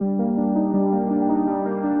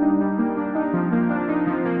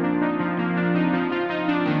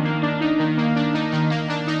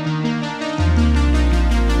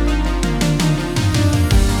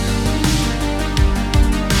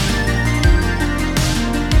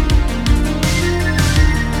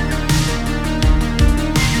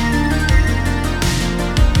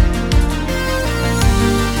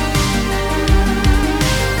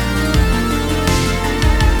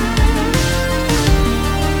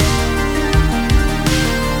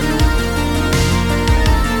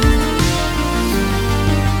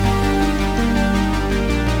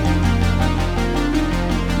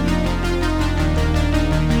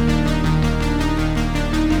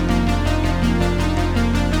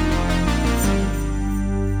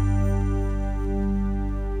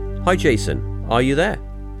Hi Jason, are you there?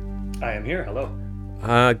 I am here. Hello.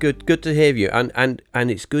 Good to hear you, and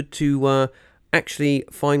it's good to actually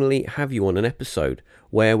finally have you on an episode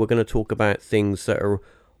where we're going to talk about things that are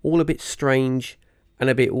all a bit strange and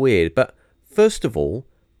a bit weird. But first of all,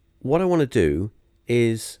 what I want to do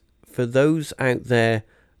is for those out there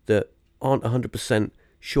that aren't 100%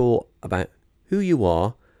 sure about who you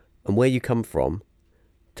are and where you come from,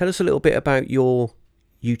 tell us a little bit about your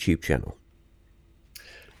YouTube channel.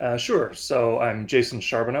 Sure. So I'm Jason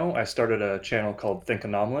Charbonneau. I started a channel called Think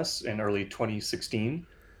Anomalous in early 2016.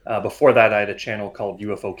 Before that, I had a channel called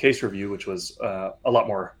UFO Case Review, which was a lot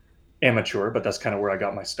more amateur, but that's kind of where I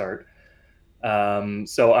got my start.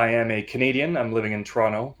 So I am a Canadian. I'm living in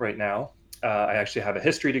Toronto right now. I actually have a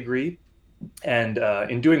history degree. And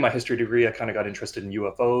in doing my history degree, I kind of got interested in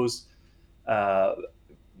UFOs. Uh,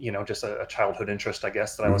 just a childhood interest, I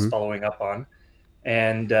guess, that I was Mm-hmm. following up on.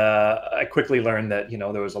 And I quickly learned that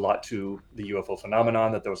there was a lot to the UFO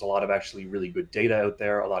phenomenon, that there was a lot of actually really good data out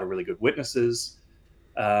there, a lot of really good witnesses,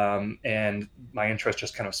 and my interest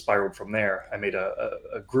just kind of spiraled from there. I made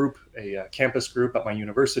a group, a campus group at my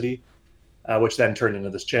university, which then turned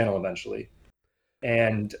into this channel eventually.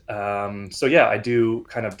 And so yeah, I do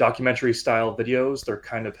kind of documentary style videos. They're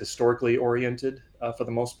kind of historically oriented for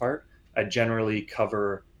the most part. I generally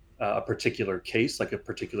cover a particular case, like a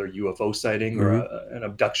particular UFO sighting or Mm-hmm. an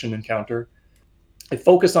abduction encounter. I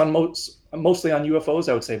focus on mostly on UFOs.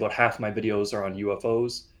 I would say about half my videos are on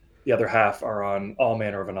UFOs. The other half are on all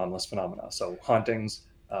manner of anomalous phenomena. So hauntings,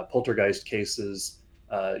 poltergeist cases,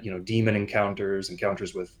 demon encounters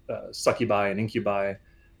with succubi and incubi.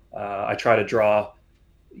 I try to draw,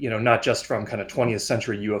 not just from kind of 20th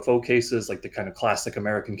century UFO cases, like the kind of classic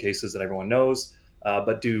American cases that everyone knows,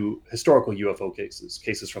 but do historical UFO cases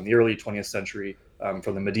from the early 20th century,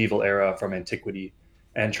 from the medieval era, from antiquity,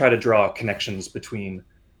 and try to draw connections between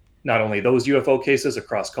not only those UFO cases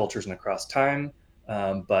across cultures and across time,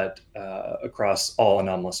 but across all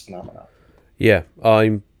anomalous phenomena. Yeah,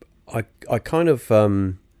 I kind of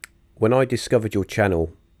when I discovered your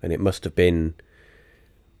channel, and it was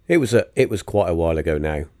quite a while ago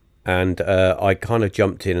now, and I kind of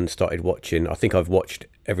jumped in and started watching. I think I've watched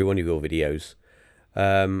every one of your videos.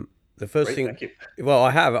 The first Great, thing, thank you. well, I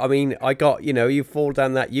have. I mean, I got you fall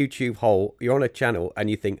down that YouTube hole. You're on a channel, and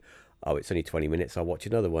you think, oh, it's only 20 minutes. I'll watch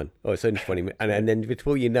another one. Oh, it's only 20 minutes, and then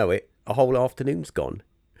before you know it, a whole afternoon's gone.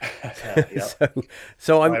 Yeah. so,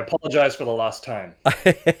 so Well, I I'm apologize for the lost time.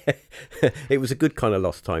 it was a good kind of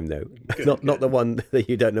lost time though, Good, not good. the one that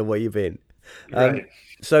you don't know where you've been. Um, Right.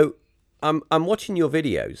 so I'm watching your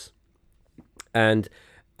videos, and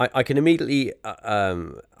I can immediately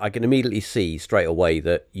see straight away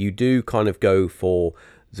that you do kind of go for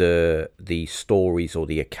the stories or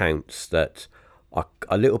the accounts that are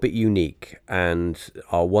a little bit unique and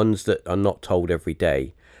are ones that are not told every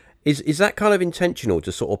day. Is that kind of intentional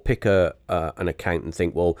to sort of pick a an account and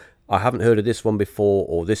think, well, I haven't heard of this one before,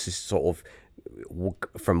 or this is sort of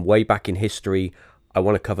from way back in history. I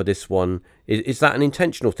want to cover this one. Is that an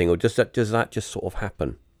intentional thing, or does that just sort of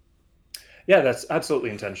happen? Yeah, that's absolutely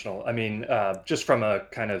intentional. I mean, just from a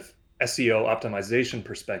kind of SEO optimization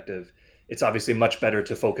perspective, it's obviously much better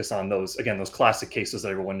to focus on those, again, those classic cases that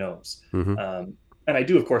everyone knows. Hmm. And I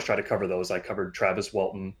do, of course, try to cover those. I covered Travis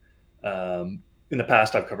Walton. In the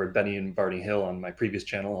past, I've covered Benny and Barney Hill on my previous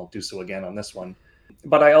channel. I'll do so again on this one.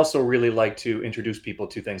 But I also really like to introduce people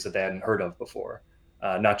to things that they hadn't heard of before,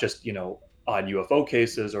 not just, odd UFO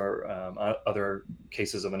cases or other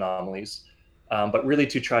cases of anomalies, but really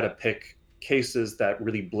to try to pick cases that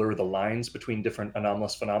really blur the lines between different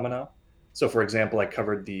anomalous phenomena. So, for example, I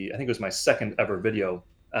covered I think it was my second ever video,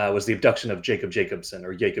 was the abduction of Jacob Jacobson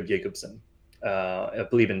or Jacob Jacobson, I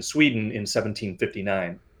believe in Sweden in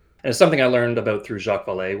 1759. And it's something I learned about through Jacques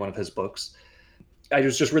Vallée, one of his books. I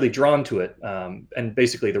was just really drawn to it. And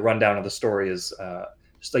basically, the rundown of the story is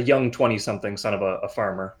just a young 20 something son of a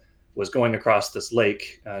farmer was going across this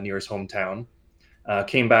lake near his hometown,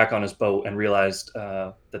 came back on his boat and realized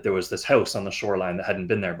that there was this house on the shoreline that hadn't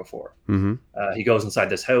been there before. Hmm. He goes inside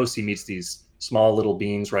this house. He meets these small little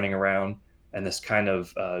beings running around, and this kind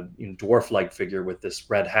of dwarf-like figure with this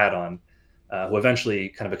red hat on, who eventually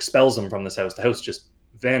kind of expels him from this house. The house just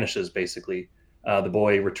vanishes, basically. The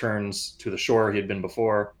boy returns to the shore he had been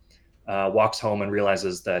before, walks home and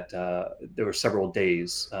realizes that there were several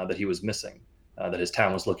days that he was missing, that his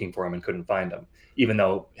town was looking for him and couldn't find him, even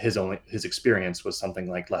though his experience was something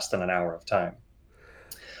like less than an hour of time.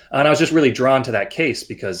 And I was just really drawn to that case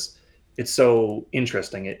because it's so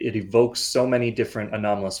interesting. It evokes so many different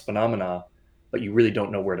anomalous phenomena, but you really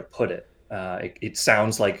don't know where to put it. It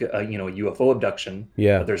sounds like a UFO abduction,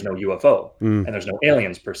 Yeah. but there's no UFO Mm. and there's no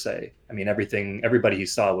aliens per se. I mean, everybody he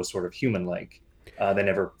saw was sort of human-like. They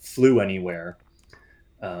never flew anywhere.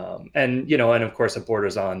 And of course, it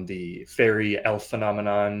borders on the fairy elf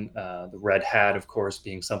phenomenon, the red hat, of course,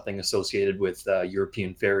 being something associated with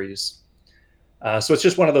European fairies. So it's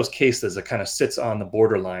just one of those cases that kind of sits on the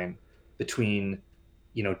borderline between,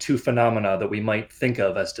 two phenomena that we might think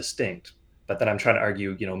of as distinct, but that I'm trying to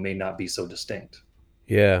argue, may not be so distinct.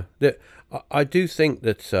 Yeah. I do think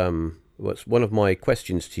that what's one of my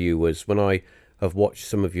questions to you was when I have watched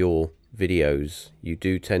some of your videos, you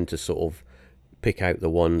do tend to sort of pick out the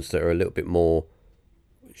ones that are a little bit more,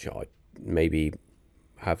 maybe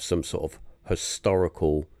have some sort of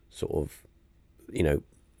historical sort of, you know,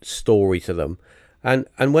 story to them.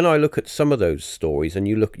 And when I look at some of those stories, and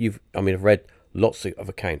I've read lots of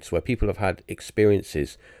accounts where people have had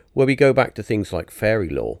experiences where we go back to things like fairy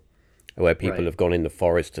lore, where people Right. have gone in the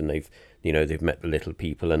forest and they've met the little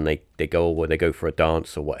people, and they go, or they go for a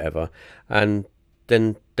dance or whatever, and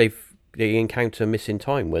then they encounter missing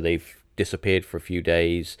time where they've disappeared for a few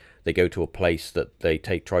days. They go to a place that they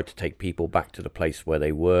try to take people back to the place where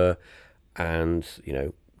they were, and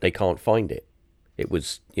they can't find it.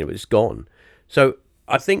 It's gone. So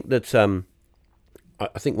I think that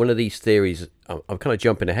I think one of these theories, I'm kind of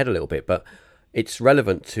jumping ahead a little bit, but it's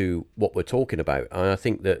relevant to what we're talking about. And I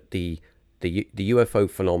think that the UFO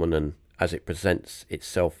phenomenon, as it presents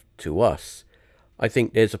itself to us, I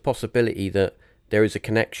think there's a possibility that there is a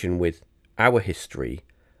connection with our history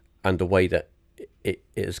and the way that it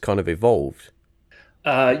has kind of evolved.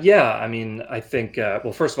 Yeah, I mean, I think,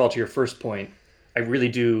 well, first of all, to your first point, I really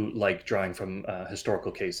do like drawing from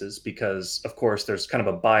historical cases because, of course, there's kind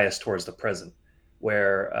of a bias towards the present,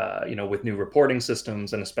 where, with new reporting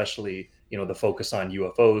systems and especially, the focus on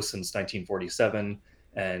UFOs since 1947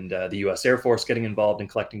 and the US Air Force getting involved in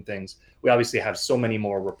collecting things, we obviously have so many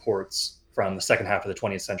more reports from the second half of the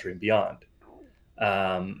 20th century and beyond.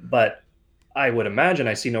 But I would imagine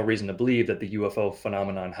I see no reason to believe that the UFO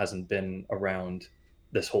phenomenon hasn't been around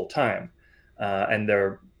this whole time. And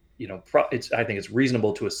there, I think it's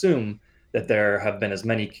reasonable to assume that there have been as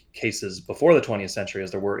many cases before the 20th century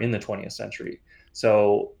as there were in the 20th century.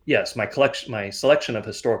 So yes, my selection of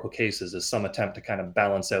historical cases is some attempt to kind of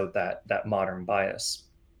balance out that modern bias.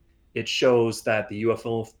 It shows that the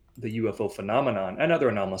UFO phenomenon and other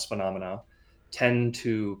anomalous phenomena tend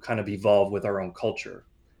to kind of evolve with our own culture.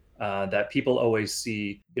 That people always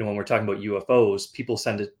see, when we're talking about UFOs, people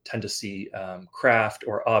tend to see craft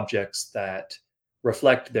or objects that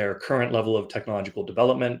reflect their current level of technological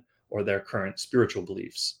development or their current spiritual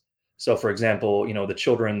beliefs. So, for example, the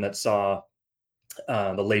children that saw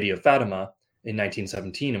the Lady of Fatima in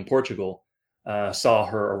 1917 in Portugal saw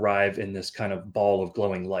her arrive in this kind of ball of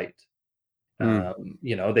glowing light.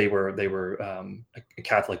 Mm. They were a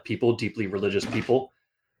Catholic people, deeply religious people.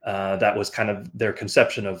 That was kind of their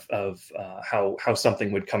conception of how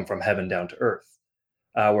something would come from heaven down to earth.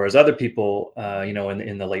 Whereas other people,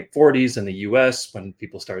 in the late 40s in the U.S., when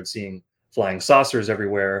people started seeing flying saucers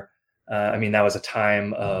everywhere, I mean, that was a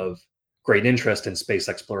time of great interest in space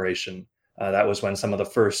exploration. That was when some of the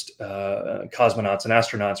first cosmonauts and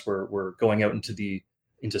astronauts were going out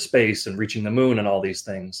into space and reaching the moon and all these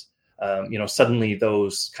things. Suddenly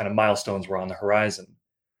those kind of milestones were on the horizon.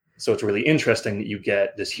 So it's really interesting that you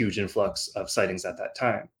get this huge influx of sightings at that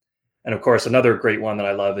time. And of course, another great one that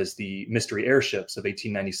I love is the mystery airships of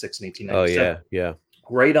 1896 and Oh 1897, yeah, yeah.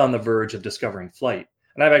 right on the verge of discovering flight.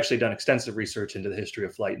 And I've actually done extensive research into the history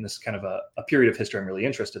of flight, and this is kind of a period of history I'm really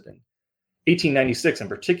interested in. 1896 in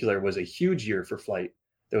particular was a huge year for flight.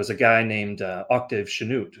 There was a guy named Octave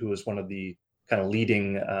Chanute, who was one of the kind of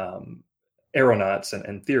leading aeronauts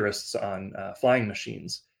and theorists on flying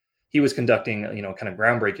machines. He was conducting, kind of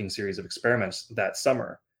groundbreaking series of experiments that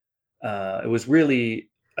summer. It was really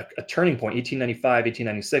a turning point. 1895,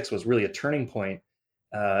 1896 was really a turning point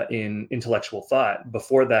in intellectual thought.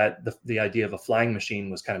 Before that, the idea of a flying machine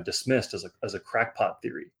was kind of dismissed as a crackpot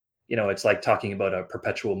theory. It's like talking about a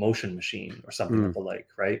perpetual motion machine or something of Mm. the like,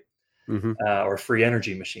 right? Mm-hmm. Or a free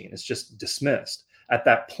energy machine. It's just dismissed. At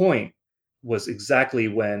that point was exactly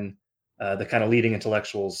when the kind of leading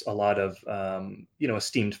intellectuals, a lot of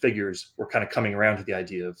esteemed figures, were kind of coming around to the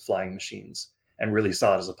idea of flying machines and really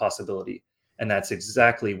saw it as a possibility. And that's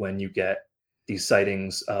exactly when you get these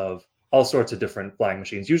sightings of all sorts of different flying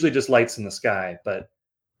machines, usually just lights in the sky, but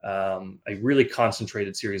a really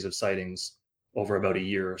concentrated series of sightings over about a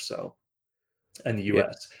year or so in the Yeah.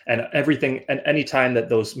 US. And everything, and any time that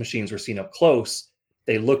those machines were seen up close,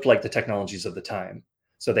 they looked like the technologies of the time.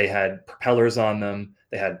 So they had propellers on them,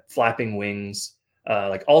 they had flapping wings,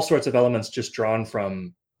 like all sorts of elements just drawn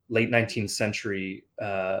from late 19th century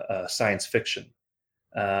science fiction,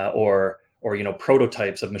 or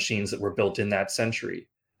prototypes of machines that were built in that century,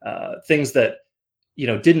 things that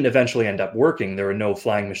didn't eventually end up working. There were no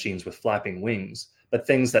flying machines with flapping wings, but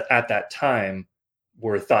things that at that time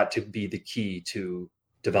were thought to be the key to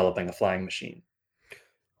developing a flying machine.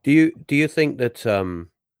 Do you think that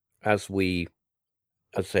as we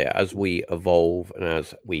as we evolve and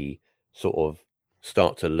as we sort of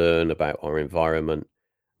start to learn about our environment,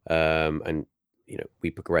 and we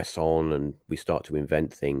progress on and we start to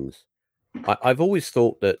invent things, I've always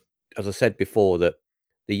thought that, as I said before, that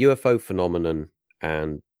the UFO phenomenon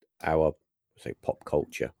and our, say, pop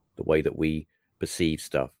culture, the way that we perceive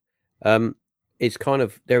stuff, um, is kind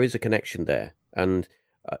of, there is a connection there, and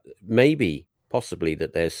maybe possibly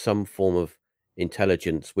that there's some form of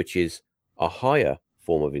intelligence which is a higher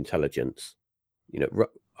form of intelligence.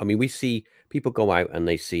 I mean, we see people go out and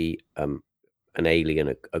they see an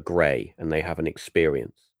alien, a gray, and they have an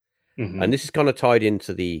experience, and Hmm. this is kind of tied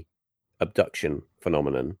into the abduction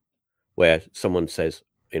phenomenon, where someone says,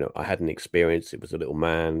 I had an experience. It was a little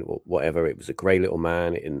man, or whatever. It was a grey little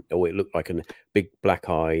man, or it looked like a big black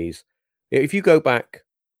eyes. If you go back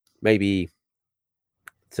maybe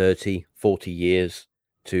 30, 40 years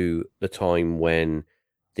to the time when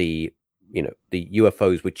the the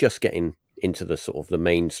UFOs were just getting into the sort of the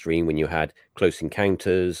mainstream, when you had Close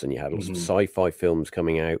Encounters and you had lots of Hmm. sci-fi films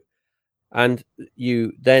coming out, and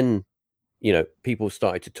you then people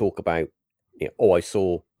started to talk about, oh, I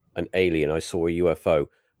saw an alien, I saw a UFO.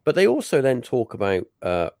 But they also then talk about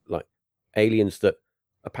like aliens that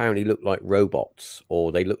apparently look like robots,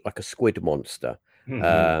 or they look like a squid monster,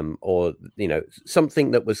 Hmm. or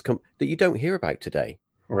something that was that you don't hear about today.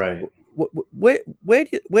 Right. Where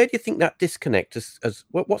do you think that disconnect as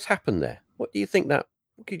what's happened there? What do you think that?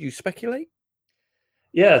 Could you speculate?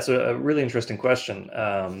 Yeah, it's a really interesting question.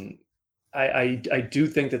 I do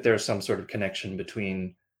think that there's some sort of connection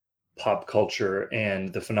between pop culture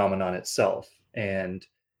and the phenomenon itself, and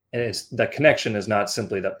it's that connection is not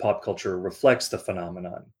simply that pop culture reflects the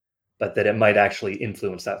phenomenon, but that it might actually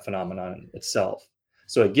influence that phenomenon itself.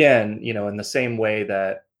 So again, in the same way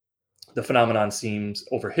that the phenomenon seems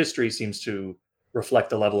over history seems to reflect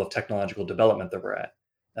the level of technological development that we're at.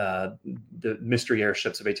 Uh, the mystery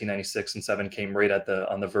airships of 1896 and 7 came right at the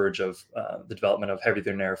on the verge of the development of heavier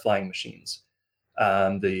than air flying machines.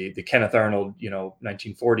 The Kenneth Arnold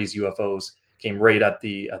 1940s UFOs came right at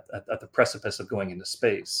the precipice of going into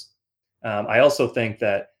space. I also think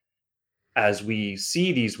that as we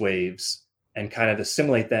see these waves and kind of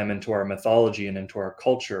assimilate them into our mythology and into our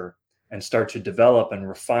culture, and start to develop and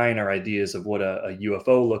refine our ideas of what a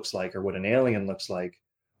UFO looks like, or what an alien looks like,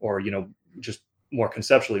 or just more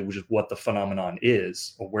conceptually, which is what the phenomenon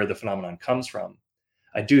is or where the phenomenon comes from.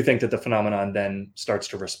 I do think that the phenomenon then starts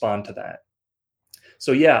to respond to that.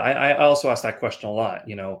 So yeah, I also ask that question a lot.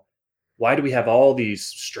 Why do we have all these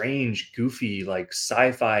strange, goofy, like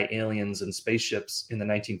sci-fi aliens and spaceships in the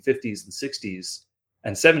 1950s and 60s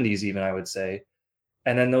and 70s, even I would say,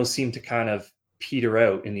 and then those seem to kind of peter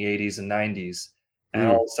out in the 80s and 90s, and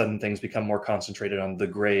all Mm, of a sudden things become more concentrated on the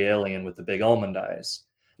gray alien with the big almond eyes.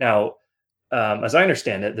 Now, as I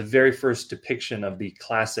understand it, the very first depiction of the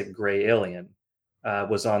classic gray alien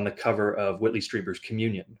was on the cover of Whitley Strieber's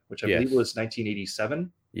Communion, which I believe yes. was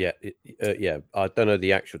 1987. Yeah, yeah. I don't know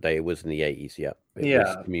the actual day. It was in the 80s. Yeah, it was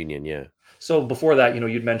Yeah. Communion. Yeah. So before that,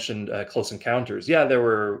 you'd mentioned Close Encounters. Yeah, there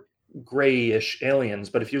were grayish aliens,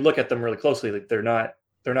 but if you look at them really closely, like they're not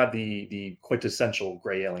the quintessential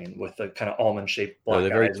gray alien with the kind of almond shaped No, black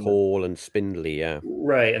they're very eyes and the tall and spindly. Yeah,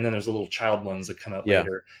 right. And then there's the little child ones that come out yeah,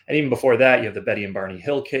 later. And even before that, you have the Betty and Barney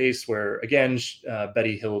Hill case, where again,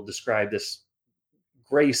 Betty Hill described this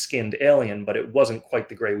gray skinned alien, but it wasn't quite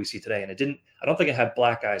the gray we see today. And it didn't. I don't think it had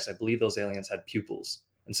black eyes. I believe those aliens had pupils.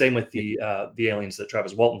 And same with y- the aliens that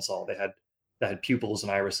Travis Walton saw. They had pupils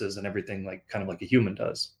and irises and everything, like kind of like a human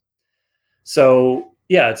does. So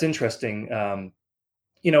yeah, it's interesting.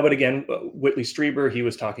 But again, Whitley Strieber, he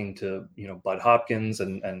was talking to Bud Hopkins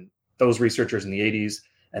and those researchers in the 80s,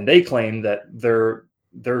 and they claimed that their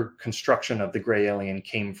construction of the gray alien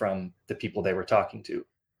came from the people they were talking to.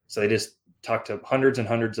 So they just talked to hundreds and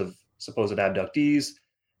hundreds of supposed abductees,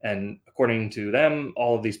 and according to them,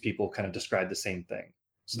 all of these people kind of described the same thing.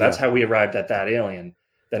 So that's yeah. how we arrived at that alien.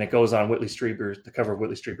 Then it goes on the cover of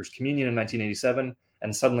Whitley Strieber's Communion in 1987,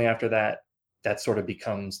 and suddenly after that, that sort of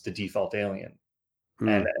becomes the default alien,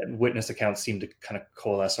 and Mm. witness accounts seem to kind of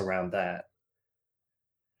coalesce around that.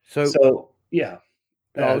 So So yeah,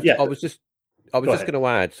 no, yeah. I was Go just ahead. going to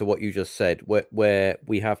add to what you just said, where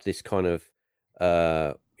we have this kind of,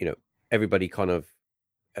 uh, you know, everybody kind of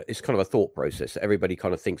it's kind of a thought process. Everybody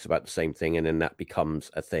kind of thinks about the same thing, and then that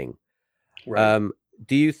becomes a thing. Right. Um,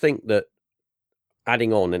 do you think that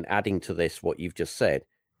adding on and adding to this what you've just said,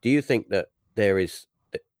 do you think that there is,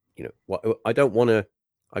 what I don't want to,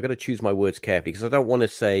 I got to choose my words carefully because I don't want to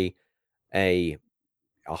say a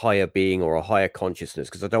a higher being or a higher consciousness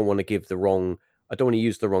because I don't want to give the wrong, I don't want to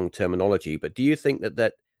use the wrong terminology. But do you think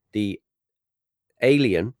that the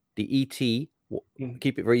alien, the ET, Mhm.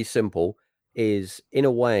 keep it very simple, is in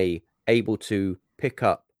a way able to pick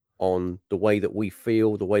up on the way that we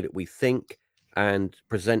feel, the way that we think, and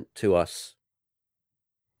present to us,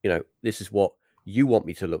 this is what you want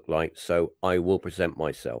me to look like, so I will present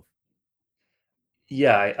myself.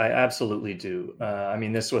 Yeah, I absolutely do. I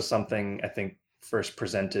mean, this was something I think first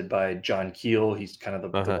presented by John Keel. He's kind of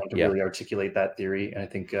the Uh-huh. one to Yeah. really articulate that theory, and I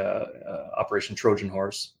think Operation Trojan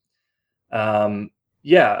Horse. Um,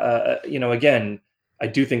 yeah, again, I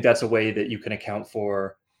do think that's a way that you can account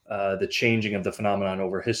for the changing of the phenomenon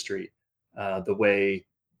over history. The way,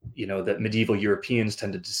 that medieval Europeans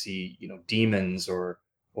tended to see, demons or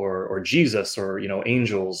Jesus or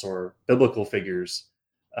angels or biblical figures.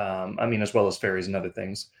 I mean, as well as fairies and other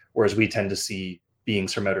things. Whereas we tend to see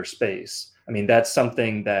beings from outer space. I mean, that's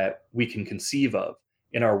something that we can conceive of.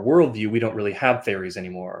 In our worldview, we don't really have fairies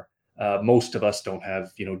anymore. Most of us don't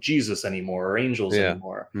have Jesus anymore or angels Yeah.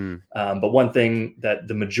 anymore. Mm. But one thing that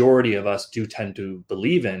the majority of us do tend to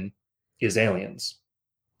believe in is aliens.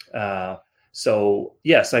 uh, so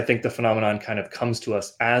yes, I think the phenomenon kind of comes to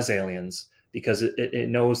us as aliens because it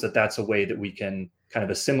knows that that's a way that we can kind of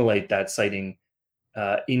assimilate that sighting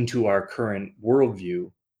into our current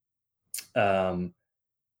worldview. um,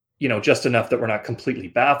 just enough that we're not completely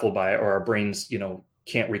baffled by it or our brains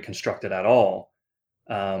can't reconstruct it at all.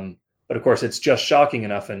 um, but of course, it's just shocking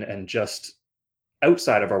enough and just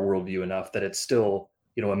outside of our worldview enough that it's still,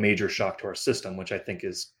 a major shock to our system, which I think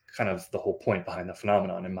is kind of the whole point behind the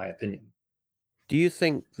phenomenon, in my opinion. Do you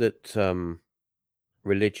think that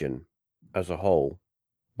religion as a whole,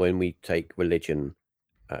 when we take religion,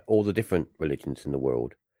 all the different religions in the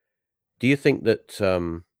world, do you think that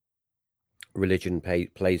religion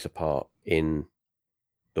plays a part in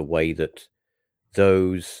the way that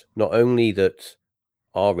those not only that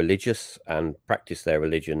are religious and practice their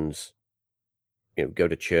religions, go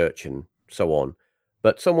to church and so on,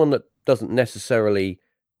 but someone that doesn't necessarily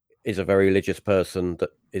is a very religious person that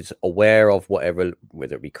is aware of whatever,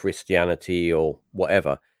 whether it be Christianity or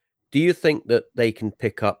whatever, do you think that they can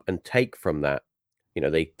pick up and take from that?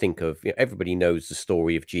 They think of, everybody knows the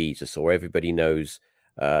story of Jesus, or everybody knows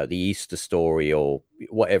the Easter story, or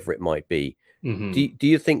whatever it might be. Hmm. Do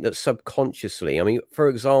you think that subconsciously, I mean, for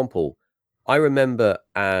example, I remember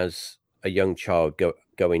as a young child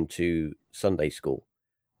going to Sunday school,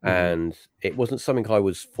 Hmm. and it wasn't something I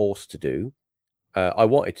was forced to do. I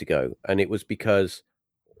wanted to go, and it was because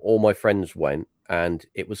all my friends went, and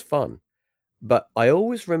it was fun. But I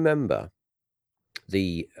always remember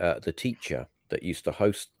the teacher that used to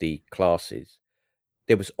host the classes.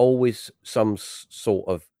 There was always some sort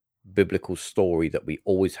of biblical story that we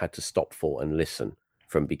always had to stop for and listen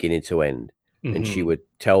from beginning to end. And she Hmm. would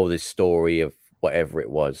tell this story of whatever it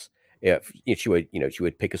was. Yeah, she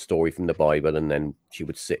would pick a story from the Bible, and then she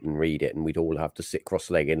would sit and read it, and we'd all have to sit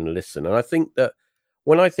cross-legged and listen. And I think that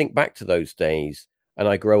when I think back to those days, and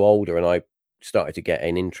I grow older, and I started to get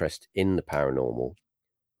an interest in the paranormal,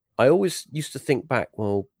 I always used to think back,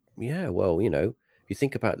 well, yeah, well, if you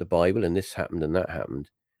think about the Bible and this happened and that happened,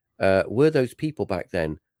 were those people back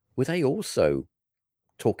then, were they also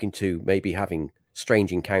talking to, maybe having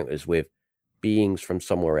strange encounters with beings from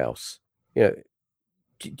somewhere else? You know,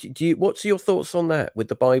 what's your thoughts on that with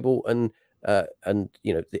the Bible and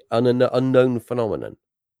the unknown phenomenon?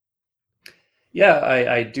 Yeah,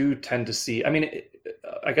 I do tend to see. I mean,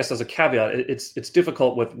 I guess as a caveat, it's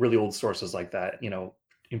difficult with really old sources like that.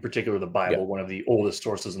 In particular, the Yeah. Bible, one of the oldest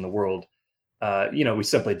sources in the world. We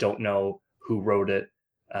simply don't know who wrote it.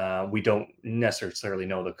 We don't necessarily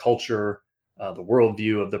know the culture, the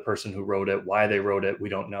worldview of the person who wrote it, why they wrote it. We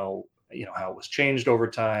don't know, how it was changed over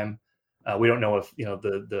time. We don't know if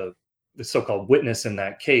the so-called witness in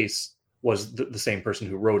that case was the same person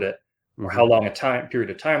who wrote it, or Hmm. how long a time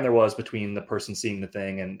period of time there was between the person seeing the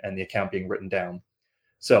thing and the account being written down.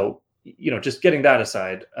 So, just getting that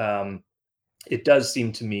aside, it does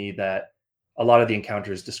seem to me that a lot of the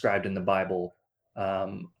encounters described in the Bible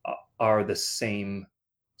are the same,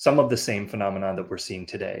 some of the same phenomena that we're seeing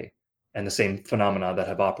today, and the same phenomena that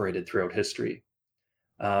have operated throughout history.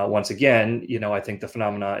 Once again, I think the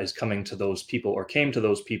phenomena is coming to those people or came to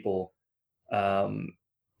those people, um,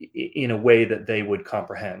 in a way that they would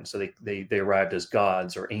comprehend. So they arrived as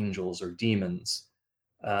gods or angels or demons,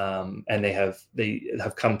 and they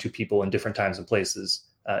have come to people in different times and places,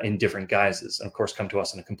 in different guises, and of course come to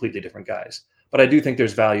us in a completely different guise. But I do think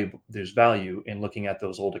there's value in looking at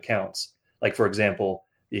those old accounts. Like, for example,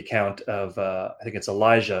 the account of I think it's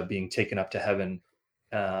Elijah being taken up to heaven,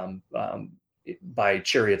 um, um, by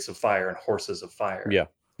chariots of fire and horses of fire, Yeah.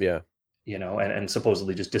 Yeah. and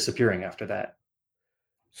supposedly just disappearing after that.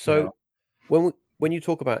 You So know, when you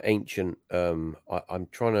talk about ancient, I'm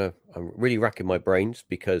really racking my brains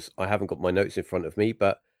because I haven't got my notes in front of me,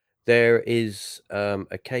 but there is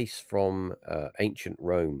a case from ancient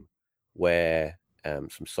Rome where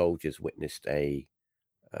some soldiers witnessed a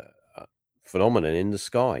phenomenon in the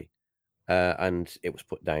sky, and it was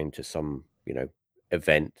put down to some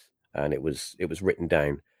event, and it was written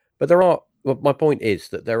down. But well, my point is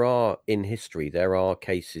that in history there are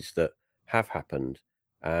cases that have happened,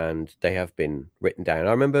 and they have been written down.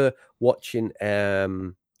 I remember watching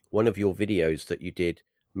one of your videos that you did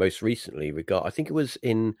most recently. I think it was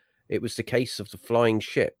the case of the flying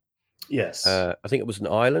ship. yes. I think it was in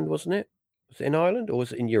Ireland, wasn't it? Was it in Ireland or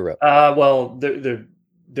was it in Europe? Well,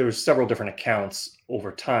 there was several different accounts over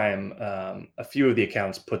time. A few of the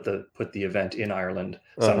accounts put the event in Ireland.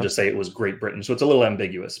 Some Uh-huh. just say it was Great Britain, so it's a little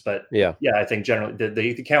ambiguous. But Yeah. yeah, I think generally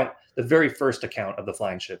the very first account of the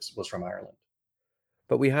flying ships was from Ireland.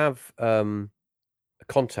 But we have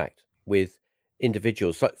contact with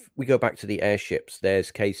individuals. Like we go back to the airships,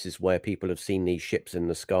 there's cases where people have seen these ships in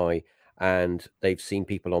the sky and they've seen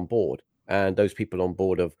people on board, and those people on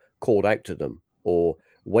board have called out to them or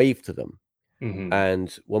waved to them. Hmm.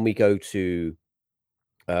 And when we go to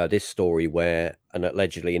this story where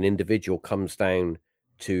allegedly an individual comes down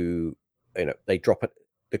to, they drop it,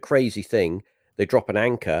 the crazy thing, they drop an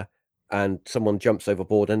anchor and someone jumps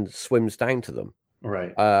overboard and swims down to them.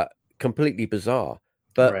 Right. uh Completely bizarre.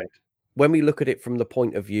 But Right. when we look at it from the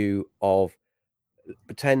point of view of,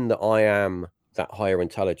 pretend that I am that higher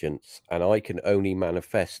intelligence and I can only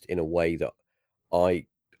manifest in a way that I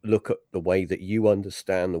look at the way that you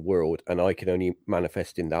understand the world and I can only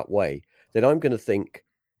manifest in that way, then I'm going to think,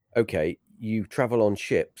 okay, you travel on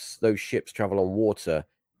ships, those ships travel on water.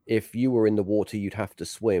 If you were in the water, you'd have to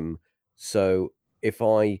swim. So if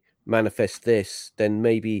I manifest this, then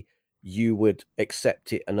maybe you would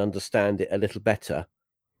accept it and understand it a little better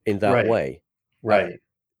in that Right. way. Uh, Right.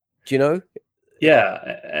 do you know?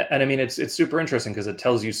 Yeah, and I mean it's super interesting because it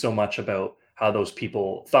tells you so much about how those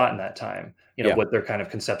people thought in that time. Yeah. What their kind of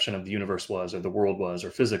conception of the universe was, or the world was,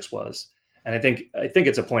 or physics was. And I think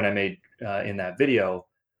it's a point I made in that video.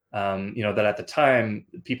 That at the time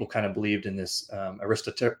people kind of believed in this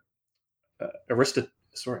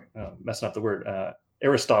sorry, messing up the word,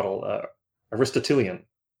 Aristotle, Aristotelian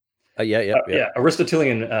Yeah. Yep. Yep. yeah,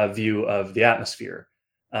 Aristotelian view of the atmosphere.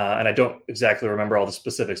 And I don't exactly remember all the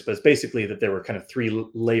specifics, but it's basically that there were kind of three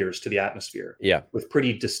layers to the atmosphere Yeah. with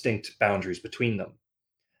pretty distinct boundaries between them.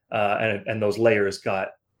 And those layers got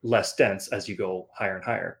less dense as you go higher and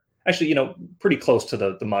higher. Actually, pretty close to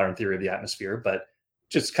the modern theory of the atmosphere, but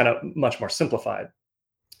just kind of much more simplified.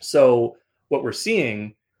 So what we're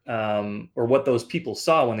seeing, or what those people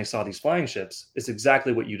saw when they saw these flying ships, is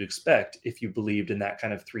exactly what you'd expect if you believed in that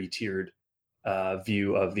kind of three-tiered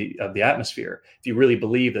view of the atmosphere. If you really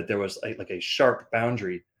believe that there was like a sharp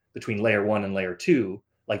boundary between layer one and layer two,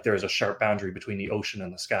 like there is a sharp boundary between the ocean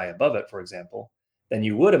and the sky above it, for example, then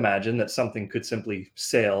you would imagine that something could simply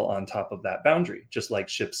sail on top of that boundary, just like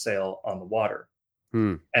ships sail on the water.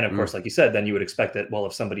 Hmm. And of Hmm. course, like you said, then you would expect that, well,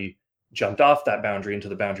 if somebody jumped off that boundary into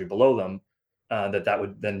the boundary below them, that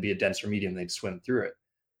would then be a denser medium, they'd swim through it.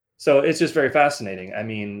 So it's just very fascinating. I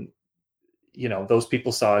mean, those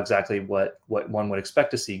people saw exactly what one would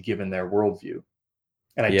expect to see given their worldview.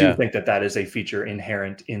 And I do Yeah. think that that is a feature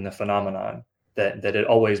inherent in the phenomenon, that it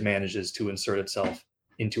always manages to insert itself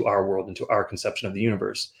into our world, into our conception of the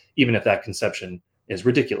universe, even if that conception is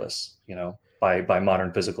ridiculous, by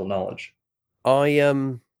modern physical knowledge.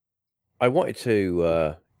 I wanted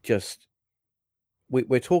to just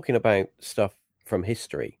we're talking about stuff from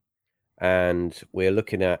history, and we're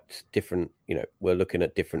looking at different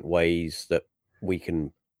ways that we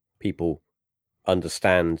can people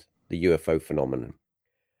understand the UFO phenomenon.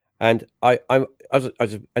 And I'm as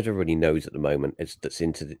everybody knows at the moment, that's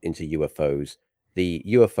into UFOs. The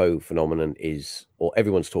UFO phenomenon is, or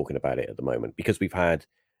everyone's talking about it at the moment, because we've had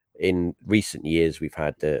in recent years we've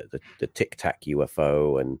had the Tic Tac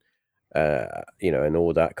UFO and and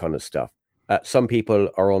all that kind of stuff. Some people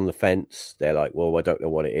are on the fence. They're like, well, I don't know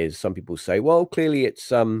what it is. Some people say, well, clearly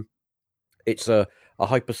it's a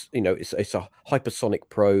hyper, it's a hypersonic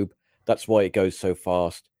probe. That's why it goes so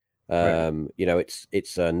fast. Right.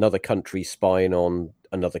 It's another country spying on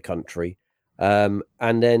another country. And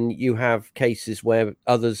then you have cases where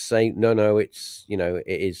others say, no, it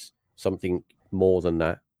is something more than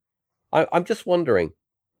that. I'm just wondering,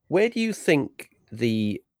 where do you think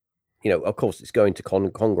of course, it's going to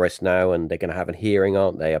Congress now, and they're going to have a hearing,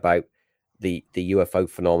 aren't they, about the UFO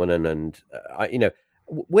phenomenon? And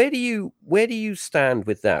where do you stand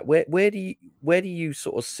with that? Where do you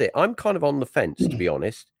sort of sit? I'm kind of on the fence, to be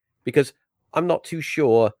honest, because I'm not too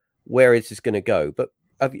sure where this is going to go. But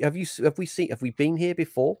have we been here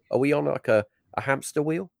before? Are we on like a hamster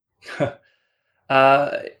wheel?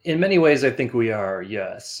 In many ways, I think we are,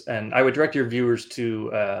 yes. And I would direct your viewers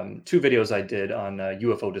to two videos I did on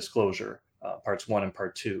UFO disclosure, parts one and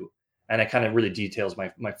part two, and it kind of really details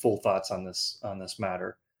my full thoughts on this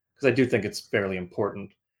matter because I do think it's fairly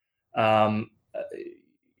important. Um, uh,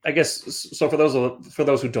 I guess so. For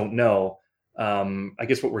those who don't know, I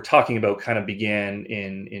guess what we're talking about kind of began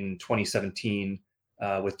in 2017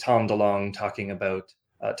 with Tom DeLonge talking about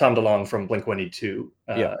Tom DeLonge from Blink 182,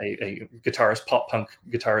 Yeah. a guitarist, pop punk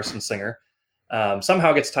guitarist and singer,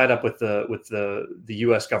 somehow gets tied up with the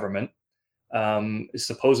U.S. government, is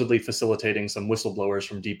supposedly facilitating some whistleblowers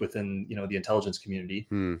from deep within the intelligence community,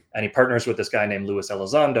 Hmm. and he partners with this guy named Luis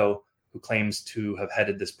Elizondo, who claims to have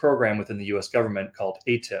headed this program within the U.S. government called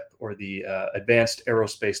ATIP, or the Advanced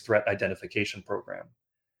Aerospace Threat Identification Program.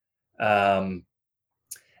 Um,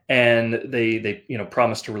 and they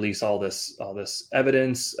promised to release all this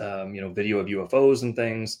evidence, video of UFOs and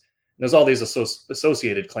things. And there's all these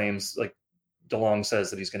associated claims, like DeLong says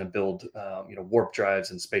that he's going to build warp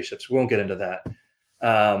drives and spaceships. We won't get into that.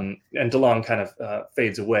 And DeLong kind of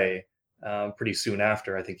fades away pretty soon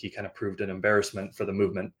after. I think he kind of proved an embarrassment for the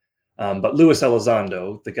movement. But Luis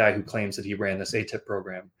Elizondo, the guy who claims that he ran this ATIP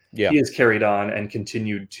program, Yeah. he has carried on and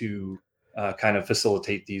continued to kind of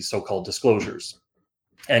facilitate these so-called disclosures.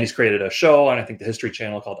 And he's created a show on, I think, the History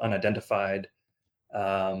Channel called Unidentified.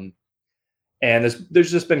 Um, and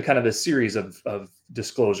there's just been kind of a series of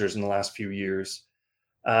disclosures in the last few years.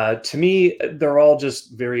 To me, they're all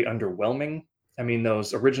just very underwhelming. I mean,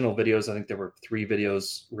 those original videos, I think there were 3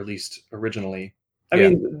 videos released originally. I Yeah.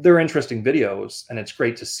 mean, they're interesting videos, and it's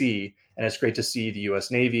great to see. And it's great to see the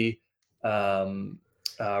US Navy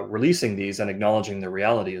releasing these and acknowledging the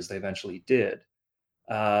reality as they eventually did.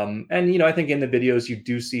 And I think in the videos you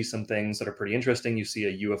do see some things that are pretty interesting. You see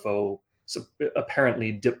a UFO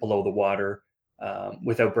apparently dip below the water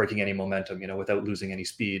without breaking any momentum, without losing any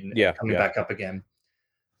speed and Yeah. coming Yeah. back up again.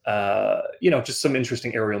 Just some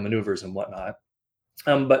interesting aerial maneuvers and whatnot.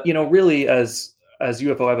 But really, as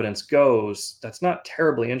UFO evidence goes, that's not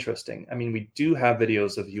terribly interesting. I mean, we do have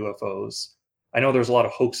videos of UFOs. I know there's a lot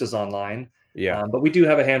of hoaxes online, Yeah. but we do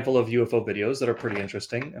have a handful of UFO videos that are pretty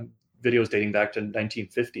interesting, and videos dating back to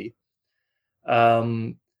 1950.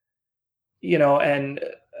 Um, and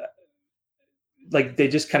like they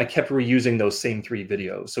just kind of kept reusing those same 3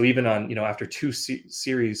 videos. So even on after two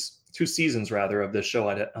seasons rather of this show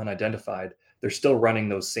Unidentified, they're still running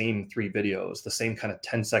those same 3 videos, the same kind of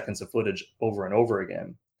 10 seconds of footage over and over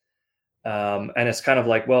again. And it's kind of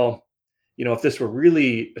like, well, if this were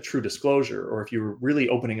really a true disclosure, or if you were really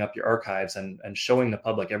opening up your archives and showing the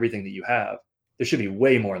public everything that you have, there should be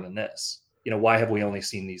way more than this. Why have we only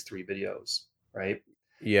seen these 3 videos, right?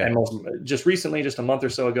 Yeah. And just recently, just a month or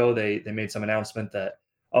so ago, they made some announcement that,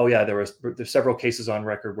 oh yeah, there's several cases on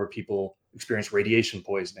record where people experienced radiation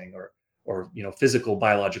poisoning or physical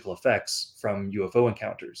biological effects from UFO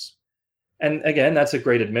encounters. And again, that's a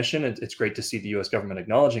great admission. It's great to see the U.S. government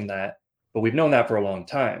acknowledging that, but we've known that for a long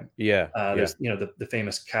time. Yeah. Yeah. There's the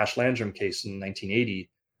famous Cash Landrum case in 1980,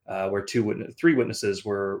 where 3 witnesses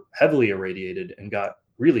were heavily irradiated and got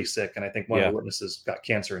really sick, and I think one of Yeah. the witnesses got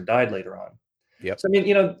cancer and died later on. Yep. So I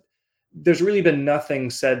mean, there's really been nothing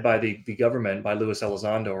said by the government, by Luis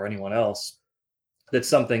Elizondo or anyone else, that's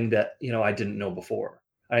something that I didn't know before.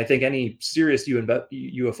 And I think any serious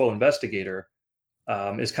UFO investigator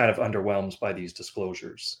is kind of underwhelmed by these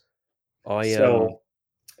disclosures. I So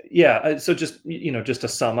yeah, so just to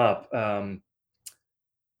sum up,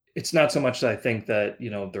 it's not so much that I think that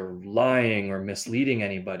they're lying or misleading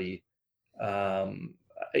anybody. Um,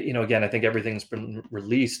 Again, I think everything's been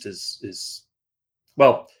released is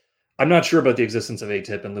well, I'm not sure about the existence of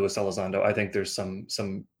ATIP and Luis Elizondo. I think there's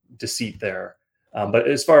some deceit there. But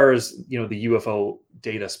as far as the UFO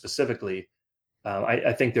data specifically,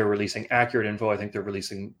 I think they're releasing accurate info. I think they're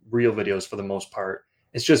releasing real videos for the most part.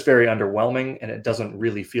 It's just very underwhelming, and it doesn't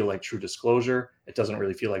really feel like true disclosure. It doesn't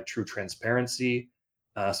really feel like true transparency.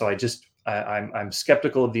 So I'm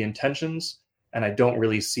skeptical of the intentions, and I don't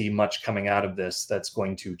really see much coming out of this that's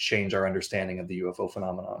going to change our understanding of the UFO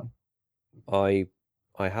phenomenon. I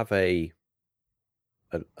I have a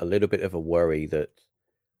little bit of a worry that,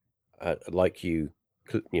 like you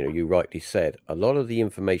rightly said, a lot of the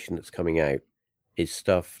information that's coming out is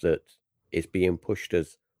stuff that is being pushed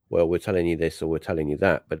as, well, we're telling you this or we're telling you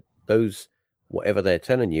that, but those whatever they're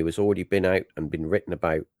telling you has already been out and been written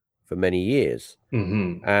about for many years.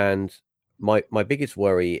 Hmm. And my biggest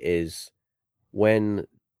worry is when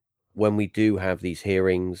when we do have these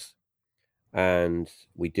hearings and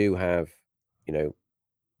we do have, you know,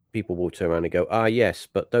 people will turn around and go, ah, yes,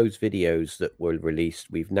 but those videos that were released,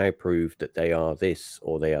 we've now proved that they are this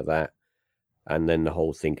or they are that, and then the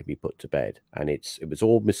whole thing can be put to bed. And it was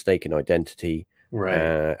all mistaken identity,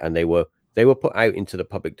 Right. and they were put out into the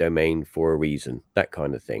public domain for a reason, that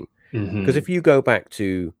kind of thing. Because Hmm. if you go back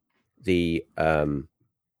to the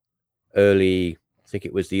early, I think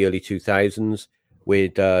it was the early 2000s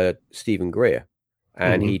with Stephen Greer,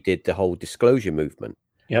 and Hmm. he did the whole disclosure movement,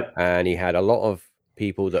 Yep. and he had a lot of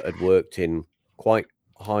people that had worked in quite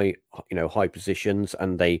high positions,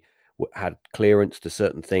 and they had clearance to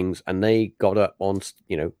certain things, and they got up on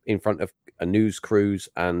in front of a news crews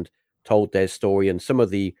and told their story, and some of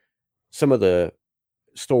the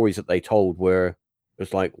stories that they told were, it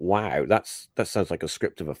was like, wow, that sounds like a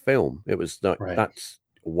script of a film. It was like, Right. that's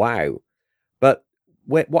wow. But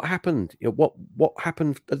what happened? What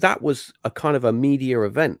happened? That was a kind of a media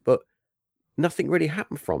event, but nothing really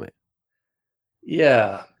happened from it.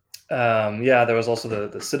 Yeah. Yeah, there was also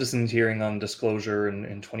the citizens hearing on disclosure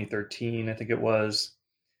in 2013, I think it was.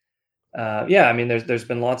 Yeah, I mean, there's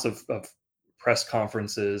been lots of press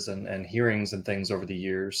conferences and hearings and things over the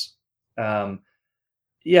years. Um,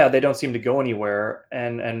 yeah, they don't seem to go anywhere,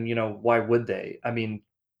 and why would they? I mean,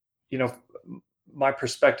 you know, my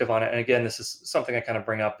perspective on it, and again, this is something I kind of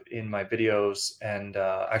bring up in my videos and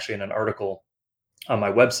actually in an article on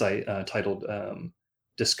my website titled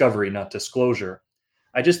 "Discovery, Not Disclosure."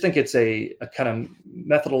 I just think it's a kind of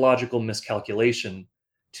methodological miscalculation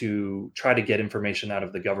to try to get information out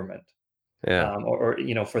of the government, Yeah, or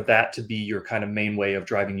for that to be your kind of main way of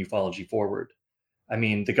driving ufology forward. I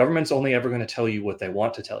mean, the government's only ever going to tell you what they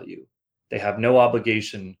want to tell you. They have no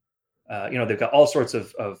obligation. They've got all sorts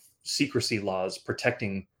of secrecy laws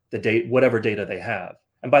protecting the date, whatever data they have.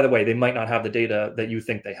 And by the way, they might not have the data that you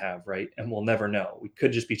think they have, right? And we'll never know. We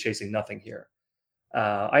could just be chasing nothing here.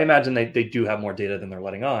 I imagine they do have more data than they're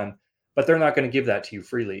letting on, but they're not going to give that to you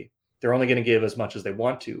freely. They're only going to give as much as they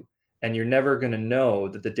want to. And you're never going to know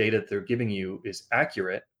that the data that they're giving you is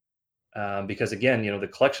accurate because, again, the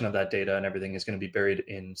collection of that data and everything is going to be buried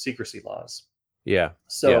in secrecy laws. yeah, yeah,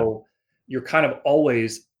 So you're kind of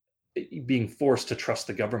always being forced to trust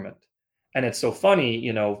the government. And it's so funny,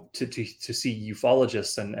 to see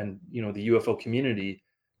ufologists and the UFO community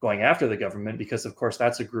going after the government because of course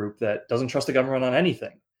that's a group that doesn't trust the government on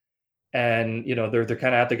anything. And they're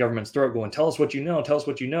kind of at the government's throat going, tell us what you know, tell us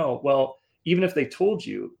what you know. Well, even if they told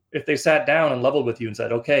you, if they sat down and leveled with you and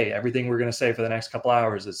said, okay, everything we're going to say for the next couple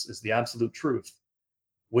hours is the absolute truth,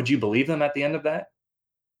 would you believe them at the end of that?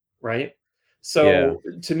 Right. yeah, So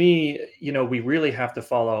to me, we really have to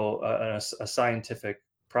follow a scientific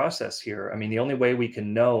process here. I mean, the only way we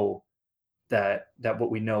can know that what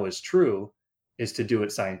we know is true is to do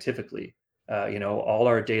it scientifically. All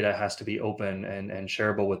our data has to be open and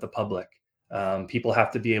shareable with the public. People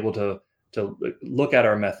have to be able to look at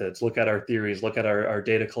our methods, look at our theories, look at our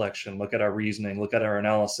data collection, look at our reasoning, look at our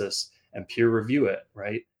analysis, and peer review it.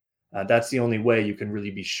 Right. That's the only way you can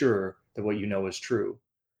really be sure that what you know is true.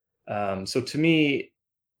 So to me,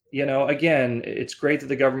 again, it's great that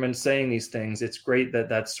the government's saying these things. It's great that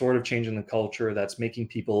that's sort of changing the culture. That's making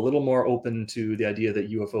people a little more open to the idea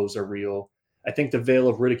that UFOs are real. I think the veil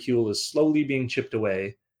of ridicule is slowly being chipped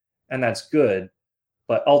away, and that's good.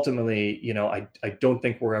 But ultimately, I don't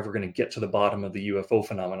think we're ever going to get to the bottom of the UFO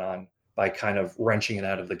phenomenon by kind of wrenching it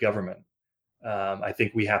out of the government. I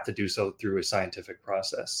think we have to do so through a scientific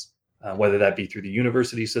process, whether that be through the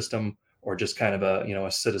university system or just kind of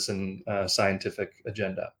a citizen scientific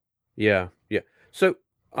agenda. yeah, yeah. So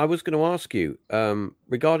I was going to ask you,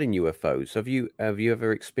 regarding UFOs. Have you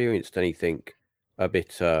ever experienced anything a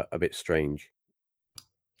bit strange?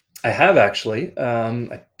 I have actually.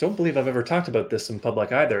 I don't believe I've ever talked about this in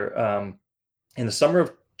public either. In the summer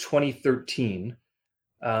of 2013,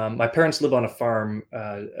 my parents live on a farm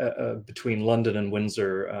between London and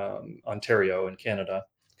Windsor, Ontario, in Canada,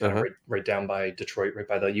 Uh kind of huh. right down by Detroit, right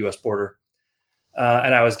by the U.S. border.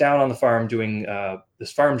 And I was down on the farm doing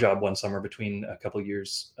this farm job one summer between a couple of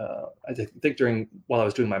years. I think during while I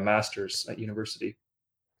was doing my master's at university,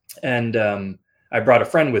 and I brought a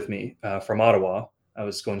friend with me from Ottawa. I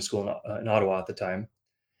was going to school in Ottawa at the time,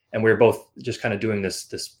 and we were both just kind of doing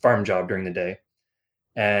this farm job during the day,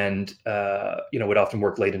 and would often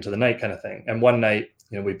work late into the night kind of thing. And one night,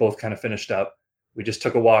 we both kind of finished up. We just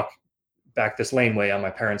took a walk back this laneway on my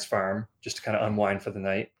parents' farm just to kind of unwind for the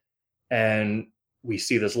night, and we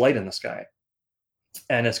see this light in the sky,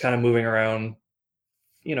 and it's kind of moving around,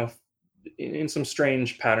 you know, in some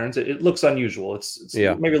strange patterns. It looks unusual. It's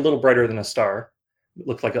Yeah. maybe a little brighter than a star. It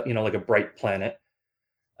looked like like a bright planet,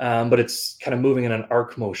 but it's kind of moving in an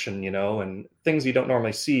arc motion, and things you don't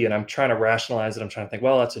normally see. And I'm trying to rationalize it. I'm trying to think,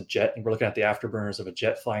 well, that's a jet, and we're looking at the afterburners of a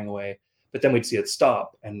jet flying away. But then we'd see it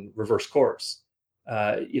stop and reverse course.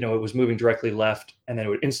 It was moving directly left, and then it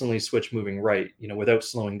would instantly switch moving right, without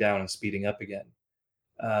slowing down and speeding up again.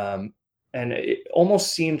 Um, and it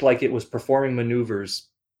almost seemed like it was performing maneuvers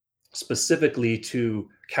specifically to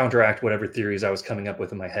counteract whatever theories I was coming up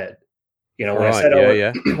with in my head. When I Right. said, Yeah. "Oh,"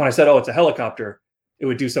 Yeah. when I said, "Oh, it's a helicopter," it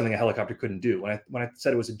would do something a helicopter couldn't do. When I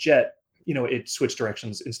said it was a jet, it switched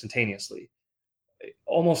directions instantaneously,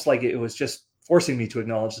 almost like it was just forcing me to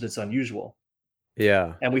acknowledge that it's unusual.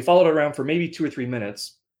 Yeah. And we followed it around for maybe 2 or 3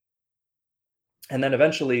 minutes, and then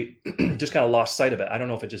eventually just kind of lost sight of it. I don't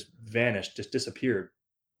know if it just vanished, just disappeared.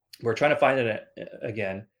 We're trying to find it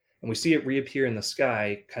again, and we see it reappear in the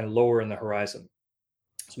sky, kind of lower in the horizon.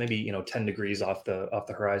 So maybe 10 degrees off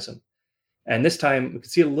the horizon. And this time we can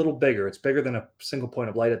see it a little bigger. It's bigger than a single point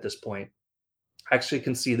of light at this point. I actually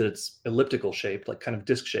can see that it's elliptical shaped, like kind of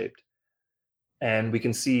disc shaped. And we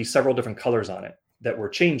can see several different colors on it that were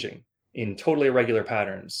changing in totally irregular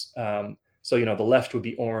patterns. So, the left would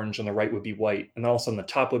be orange and the right would be white. And all of a sudden the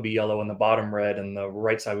top would be yellow and the bottom red and the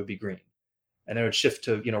right side would be green. And then it would shift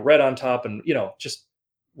to, red on top and, just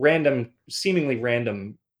random, seemingly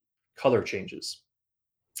random color changes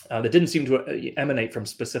that didn't seem to emanate from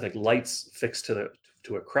specific lights fixed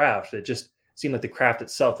to a craft. It just seemed like the craft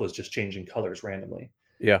itself was just changing colors randomly.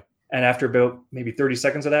 Yeah. And after about maybe 30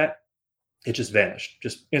 seconds of that, it just vanished,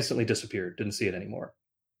 just instantly disappeared. Didn't see it anymore.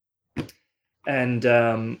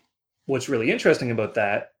 And what's really interesting about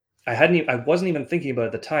that, I wasn't even thinking about it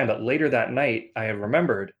at the time, but later that night, I had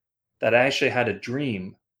remembered that I actually had a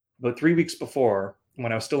dream about 3 weeks before,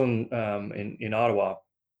 when I was still in Ottawa.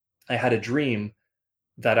 I had a dream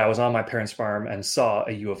that I was on my parents' farm and saw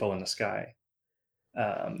a UFO in the sky.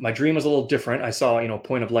 My dream was a little different. I saw, a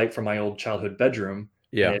point of light from my old childhood bedroom,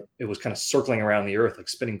 and Yeah. it was kind of circling around the earth, like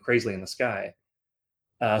spinning crazily in the sky.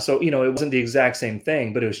 So, it wasn't the exact same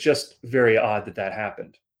thing, but it was just very odd that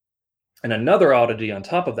happened. And another oddity on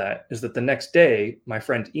top of that is that the next day, my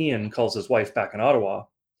friend Ian calls his wife back in Ottawa,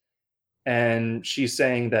 and she's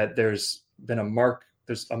saying that there's a mark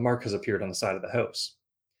has appeared on the side of the house.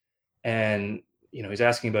 And he's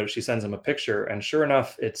asking about it. She sends him a picture, and sure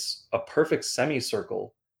enough, it's a perfect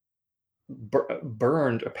semicircle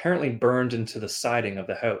apparently burned into the siding of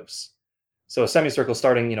the house. So a semicircle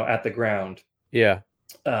starting at the ground, Yeah.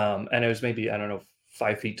 and it was maybe, I don't know,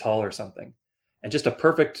 5 feet tall or something, and just a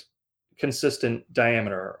perfect consistent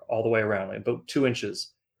diameter all the way around, like about 2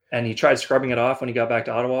 inches. And he tried scrubbing it off when he got back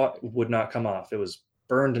to Ottawa. It would not come off. It was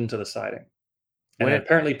burned into the siding, and it When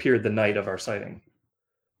apparently appeared the night of our sighting.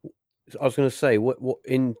 I was going to say,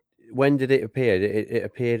 when did it appear? It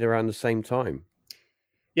appeared around the same time.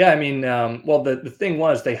 Yeah, I mean, well, the thing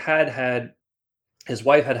was, they had his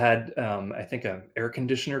wife had I think an air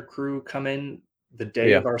conditioner crew come in the day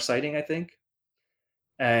Yeah. of our sighting, I think,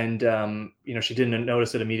 and she didn't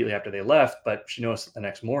notice it immediately after they left, but she noticed it the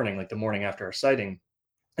next morning, like the morning after our sighting,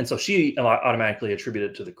 and so she automatically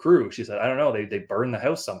attributed it to the crew. She said, "I don't know, they burned the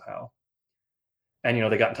house somehow," and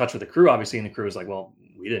they got in touch with the crew, obviously, and the crew was like, "Well,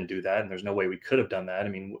 we didn't do that, and there's no way we could have done that. I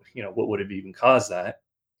mean, what would have even caused that?"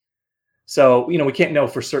 So, we can't know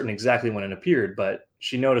for certain exactly when it appeared, but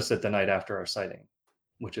she noticed it the night after our sighting,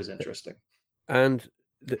 which is interesting. And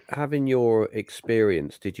having your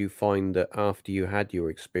experience, did you find that after you had your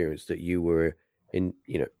experience that you were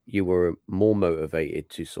more motivated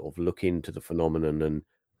to sort of look into the phenomenon and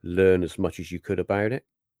learn as much as you could about it?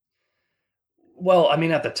 Well, I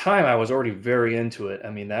mean, at the time, I was already very into it.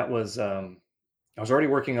 I mean, that was I was already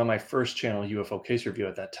working on my first channel, UFO Case Review,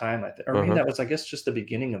 at that time. Or maybe Uh-huh. that was, I guess, just the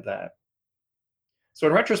beginning of that. So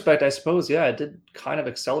in retrospect, I suppose, yeah, it did kind of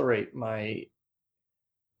accelerate my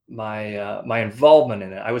involvement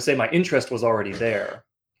in it. I would say my interest was already there,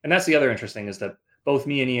 and that's the other interesting, is that both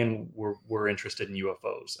me and Ian were interested in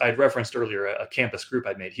UFOs. I had referenced earlier a campus group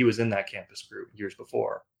I'd made. He was in that campus group years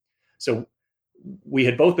before, so we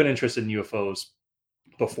had both been interested in UFOs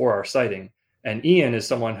before our sighting. And Ian is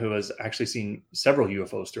someone who has actually seen several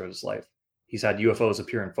UFOs throughout his life. He's had UFOs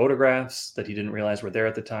appear in photographs that he didn't realize were there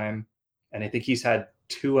at the time, and I think he's had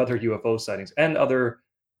two other UFO sightings and other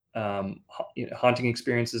haunting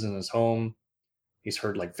experiences in his home. He's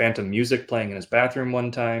heard like phantom music playing in his bathroom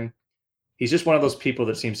one time. He's just one of those people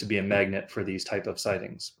that seems to be a magnet for these type of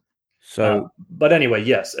sightings. So But anyway,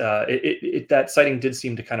 yes, that sighting did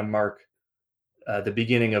seem to kind of mark the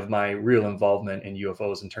beginning of my real involvement in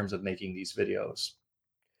UFOs in terms of making these videos.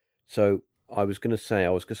 So I was going to say, I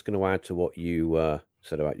was just going to add to what you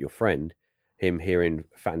said about your friend, him hearing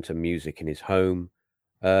phantom music in his home.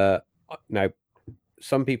 Now,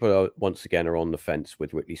 some people are once again are on the fence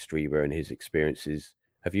with Whitley Strieber and his experiences.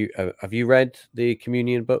 Have you read the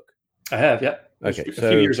Communion book? I have, yeah. It was Okay, a few so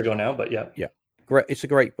years ago now, but yeah. yeah, great. It's a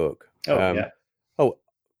great book. Oh, yeah. Oh,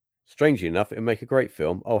 strangely enough, it would make a great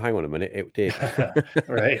film. Oh, hang on a minute, it did.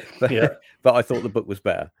 Right. but, Yeah. but I thought the book was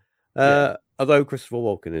better. Yeah. Although Christopher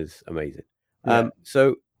Walken is amazing. Yeah.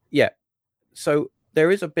 So yeah, so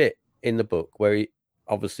there is a bit in the book where he,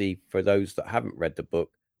 obviously, for those that haven't read the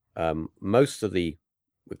book, most of a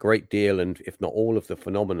great deal, and if not all of the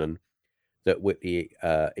phenomenon that Whitley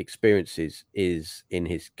experiences is in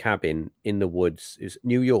his cabin in the woods. Is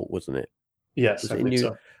New York, wasn't it? Yes, Was I it in believe New?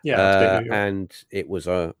 so. Yeah, upstate New York. And it was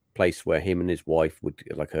a place where him and his wife would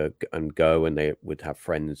and go, and they would have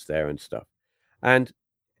friends there and stuff. And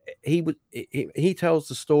he tells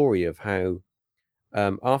the story of how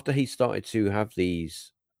after he started to have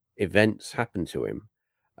these events happen to him,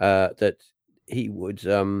 that he would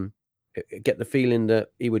get the feeling that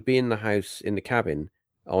he would be in the house in the cabin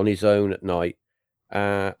on his own at night,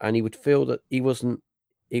 and he would feel that he was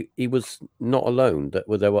not alone. That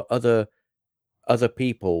there were other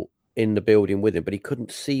people in the building with him, but he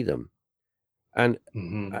couldn't see them. And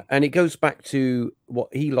Hmm. and it goes back to what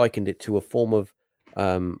he likened it to, a form of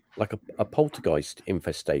like a poltergeist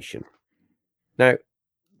infestation. Now,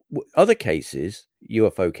 other cases,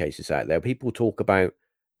 UFO cases out there, people talk about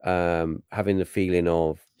having the feeling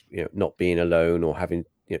of not being alone, or having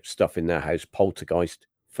stuff in their house, poltergeist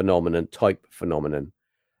phenomenon type phenomenon.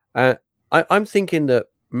 Uh, I'm thinking that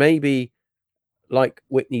maybe, like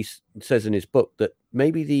Whitney says in his book, that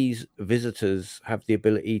maybe these visitors have the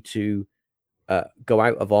ability to go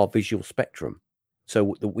out of our visual spectrum,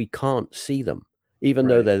 so that we can't see them, even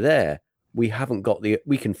though Right. they're there. We haven't got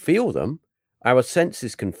we can feel them. Our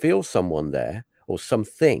senses can feel someone there or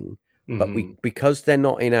something, but we Hmm. because they're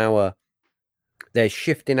not in our, they're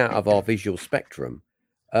shifting out of our visual spectrum.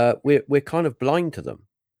 We're kind of blind to them.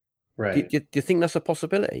 Right. Do you think that's a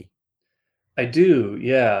possibility? I do,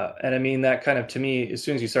 yeah. And I mean, that kind of, to me, as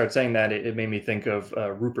soon as you started saying that, it made me think of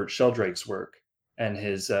Rupert Sheldrake's work and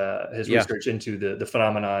his Yeah, research into the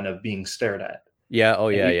phenomenon of being stared at. yeah, oh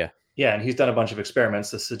And yeah, yeah. yeah, and he's done a bunch of experiments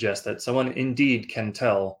to suggest that someone indeed can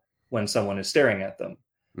tell when someone is staring at them,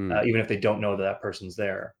 Mm, even if they don't know that that person's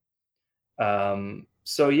there.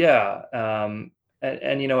 So yeah, and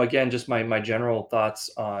again, just my general thoughts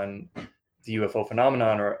on the UFO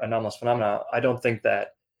phenomenon or anomalous phenomena. I don't think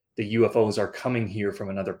that the UFOs are coming here from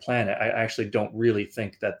another planet. I actually don't really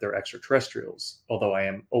think that they're extraterrestrials, although I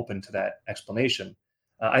am open to that explanation.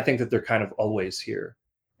 I think that they're kind of always here,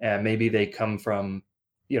 and maybe they come from,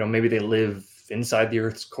 maybe they live inside the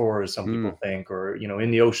Earth's core, as some mm, people think, or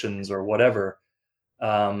in the oceans or whatever.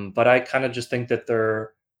 But I kind of just think that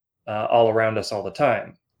they're all around us all the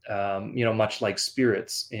time. Much like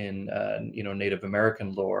spirits in Native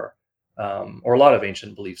American lore, or a lot of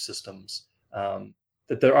ancient belief systems.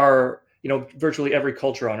 That there are, virtually every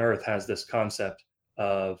culture on Earth has this concept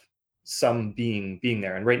of some being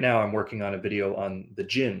there. And right now, I'm working on a video on the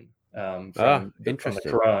jinn, from the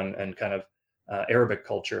interesting. Quran and kind of Arabic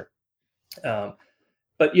culture. Um,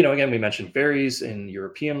 but again, we mentioned fairies in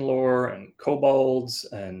European lore, and kobolds,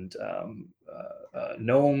 and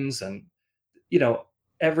gnomes, and you know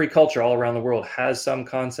every culture all around the world has some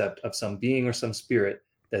concept of some being or some spirit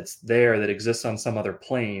that's there, that exists on some other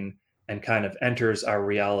plane, and kind of enters our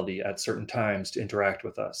reality at certain times to interact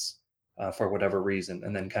with us for whatever reason,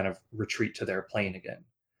 and then kind of retreat to their plane again.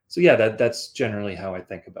 So yeah, that's generally how I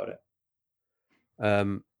think about it.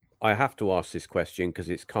 Um, I have to ask this question because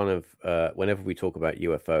it's kind of whenever we talk about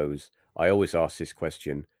UFOs, I always ask this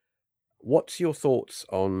question. What's your thoughts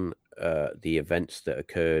on the events that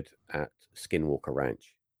occurred at Skinwalker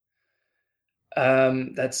Ranch?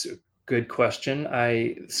 That's a good question.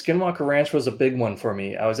 I Skinwalker Ranch was a big one for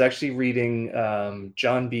me. I was actually reading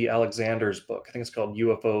John B. Alexander's book. I think it's called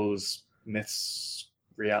UFOs, Myths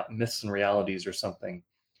and Realities, or something.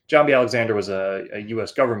 John B. Alexander was a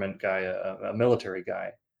U.S. government guy, a military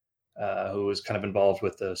guy, who was kind of involved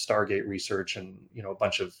with the Stargate research, and a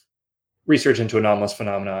bunch of research into anomalous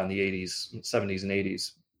phenomena in the 80s, 70s, and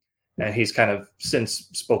 80s. And he's kind of since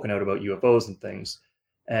spoken out about UFOs and things.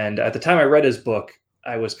 And at the time I read his book,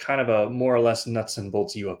 I was kind of a more or less nuts and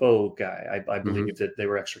bolts UFO guy. I Hmm. believed that they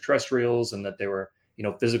were extraterrestrials and that they were,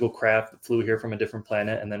 physical craft that flew here from a different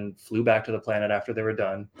planet and then flew back to the planet after they were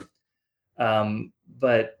done.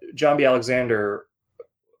 But John B. Alexander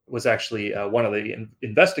was actually one of the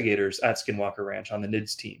investigators at Skinwalker Ranch on the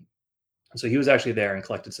NIDS team. So he was actually there and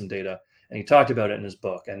collected some data, and he talked about it in his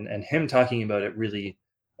book. And him talking about it really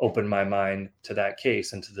opened my mind to that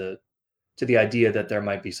case and to the idea that there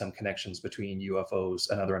might be some connections between UFOs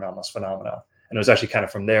and other anomalous phenomena. And it was actually kind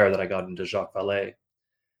of from there that I got into Jacques Vallée.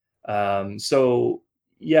 So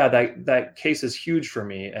yeah, that case is huge for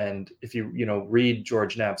me. And if you read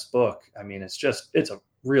George Knapp's book, I mean, it's a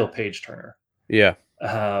real page turner. Yeah.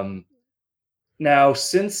 Um, Now,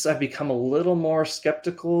 since I've become a little more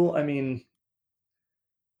skeptical, I mean,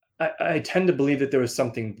 I tend to believe that there was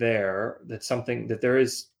something there, that there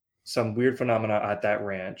is some weird phenomena at that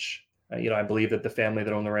ranch. I believe that the family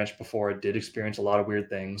that owned the ranch before did experience a lot of weird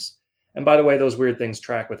things. And by the way, those weird things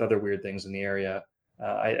track with other weird things in the area.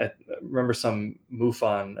 I remember some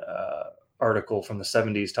MUFON article from the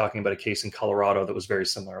 70s talking about a case in Colorado that was very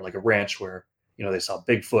similar, like a ranch where, they saw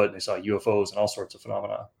Bigfoot and they saw UFOs and all sorts of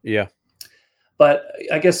phenomena. Yeah. But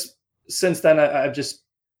I guess since then, I've just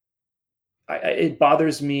it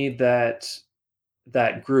bothers me that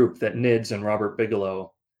that group, that NIDS and Robert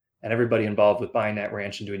Bigelow and everybody involved with buying that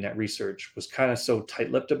ranch and doing that research was kind of so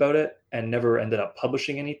tight-lipped about it and never ended up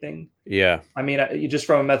publishing anything. Yeah. I mean, just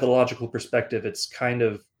from a methodological perspective, it's kind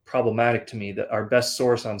of problematic to me that our best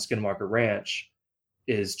source on Skinwalker Ranch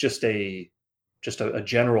is just a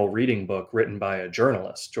general reading book written by a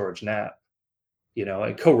journalist, George Knapp,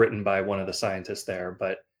 and co-written by one of the scientists there.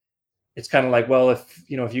 But it's kind of like, well, if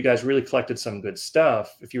you guys really collected some good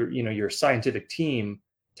stuff, if you're a scientific team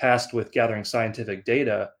tasked with gathering scientific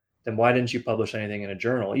data, then why didn't you publish anything in a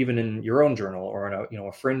journal, even in your own journal or in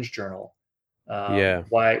a fringe journal? Yeah.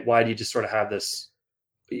 Why do you just sort of have this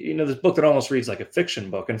book that almost reads like a fiction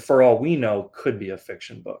book, and for all we know, could be a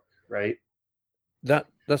fiction book, right?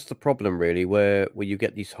 That's the problem, really, where you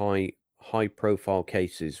get these high profile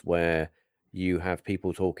cases where you have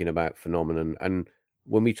people talking about phenomenon, and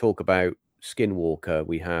when we talk about Skinwalker,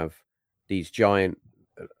 we have these giant,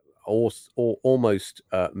 or almost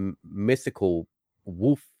mythical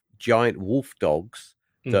wolf, giant wolf dogs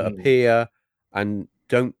that Hmm. appear and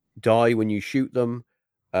don't die when you shoot them.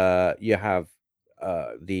 You have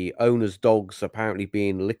the owner's dogs apparently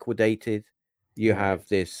being liquidated. You Right, have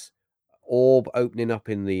this orb opening up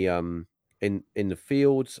in the in the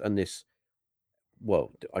fields, and this,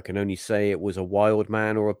 well, I can only say it was a wild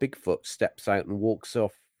man or a Bigfoot steps out and walks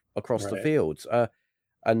off across the right. fields.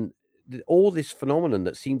 And all this phenomenon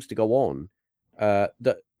that seems to go on,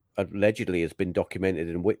 that allegedly has been documented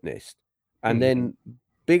and witnessed, and Hmm. then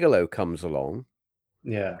Bigelow comes along.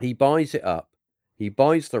 Yeah, He buys it up. He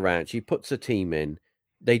buys the ranch. He puts a team in.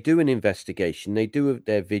 They do an investigation. They do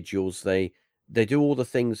their vigils. They do all the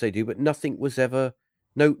things they do, but nothing was ever,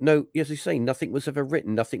 no, as you say, nothing was ever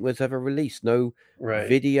written. Nothing was ever released. No right.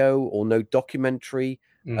 video or no documentary.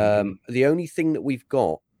 Hmm. The only thing that we've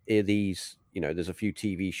got are these. There's a few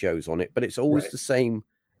TV shows on it, but it's always Right. the same.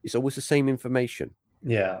 It's always the same information,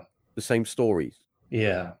 Yeah, the same stories.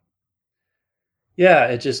 yeah, yeah.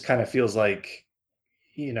 It just kind of feels like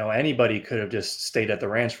anybody could have just stayed at the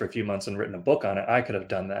ranch for a few months and written a book on it. I could have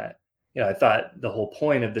done that. I thought the whole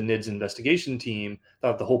point of the NIDS investigation team,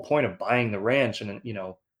 thought the whole point of buying the ranch and,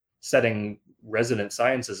 setting resident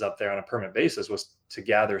sciences up there on a permanent basis was to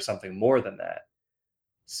gather something more than that.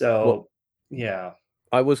 Well, So, yeah,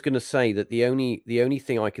 I was going to say that the only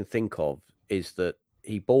thing I can think of is that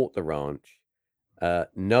he bought the ranch,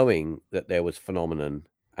 knowing that there was phenomenon,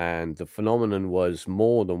 and the phenomenon was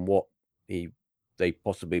more than what he they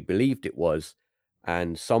possibly believed it was,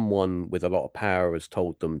 and someone with a lot of power has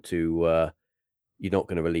told them to, "You're not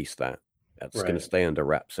going to release that. That's going to right, stay under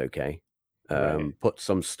wraps, okay? right. Put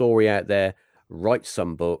some story out there, write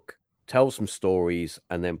some book, tell some stories,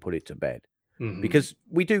 and then put it to bed." Hmm. Because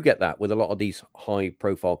we do get that with a lot of these high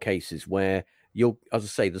profile cases where you'll, as I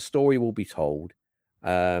say, the story will be told,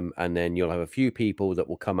 and then you'll have a few people that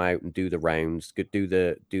will come out and do the rounds, do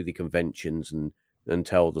the conventions, and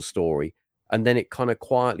tell the story, and then it kind of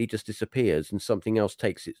quietly just disappears, and something else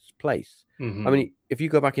takes its place. I Hmm. mean, if you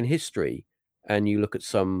go back in history and you look at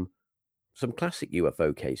some classic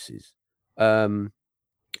UFO cases, um,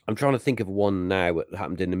 I'm trying to think of one now that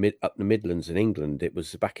happened in up the Midlands in England. It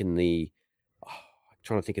was back in the, I'm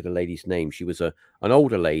trying to think of the lady's name. She was an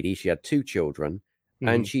older lady. She had two children,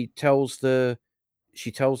 and Hmm. she tells the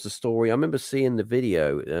story. I remember seeing the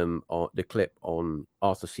video, the clip on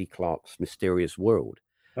Arthur C. Clarke's Mysterious World,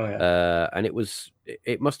 Oh, yeah. and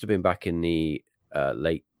it must have been back in the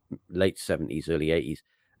late 70s, early 80s,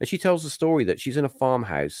 and she tells the story that she's in a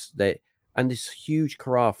farmhouse that, and this huge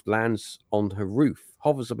carafe lands on her roof,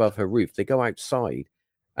 hovers above her roof. They go outside,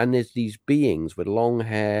 and there's these beings with long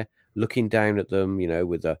hair looking down at them,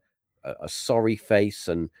 with a sorry face,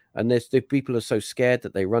 and there's the people are so scared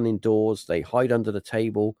that they run indoors, they hide under the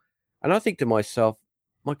table, and I think to myself,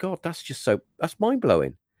 my God, that's mind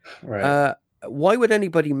blowing. Right. Uh, why would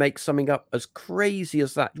anybody make something up as crazy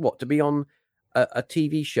as that? What, to be on a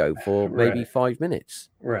TV show for maybe Right. 5 minutes?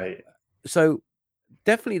 Right. So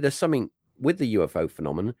definitely there's something with the UFO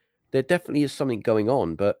phenomenon. There definitely is something going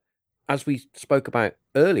on, but as we spoke about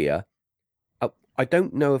earlier, I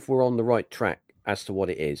don't know if we're on the right track as to what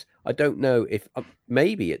it is. I don't know if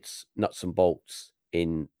maybe it's nuts and bolts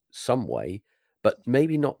in some way, but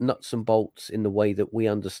maybe not nuts and bolts in the way that we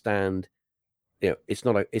understand. It's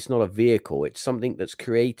not a vehicle. It's something that's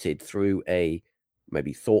created through a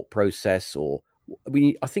maybe thought process, or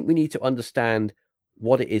I think we need to understand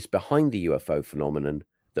what it is behind the UFO phenomenon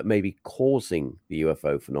that may be causing the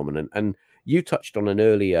UFO phenomenon. And you touched on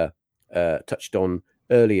earlier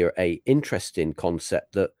a interesting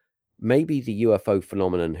concept that maybe the UFO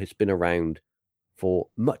phenomenon has been around for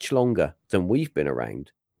much longer than we've been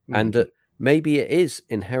around, and Mhm. that maybe it is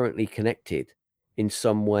inherently connected in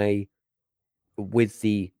some way with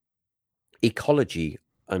the ecology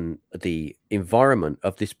and the environment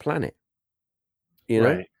of this planet. You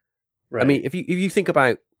know, Right. I mean, Right. if you think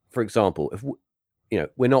about, for example,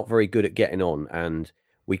 we're not very good at getting on, and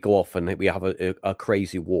we go off and we have a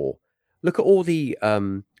crazy war. Look at all the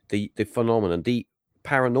phenomenon, the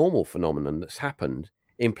paranormal phenomenon that's happened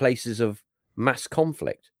in places of mass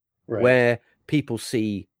conflict, Right. where people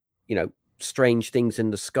see, you know, strange things in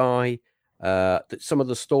the sky. That some of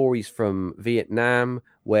the stories from Vietnam,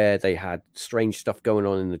 where they had strange stuff going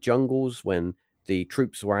on in the jungles when the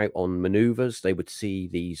troops were out on maneuvers, they would see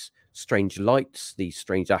these strange lights, these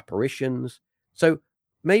strange apparitions. So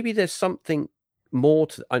maybe there's something more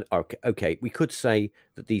to. Okay, we could say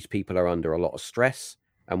that these people are under a lot of stress,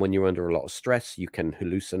 and when you're under a lot of stress, you can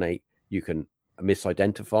hallucinate, you can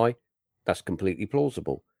misidentify. That's completely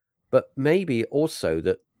plausible. But maybe also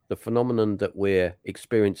that the phenomenon that we're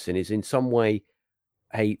experiencing is in some way,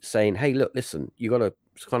 hey, saying, "Hey, look, listen, you got to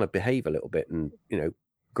kind of behave a little bit, and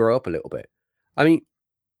grow up a little bit." I mean,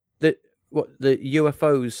 the the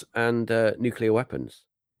UFOs and nuclear weapons.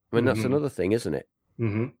 I mean, that's Mhm. another thing, isn't it?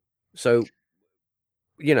 Mhm. So,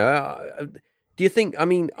 do you think? I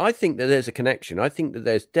mean, I think that there's a connection. I think that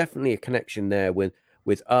there's definitely a connection there with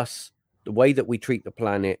us, the way that we treat the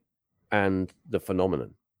planet, and the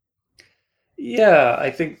phenomenon. Yeah,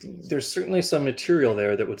 I think there's certainly some material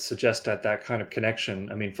there that would suggest that kind of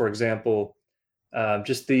connection. I mean, for example,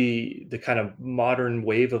 just the kind of modern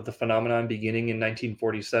wave of the phenomenon beginning in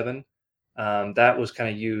 1947, that was kind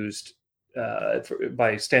of used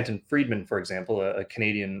by Stanton Friedman, for example, a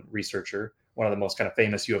Canadian researcher, one of the most kind of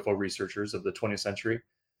famous UFO researchers of the 20th century,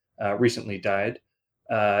 recently died.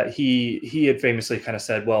 He had famously kind of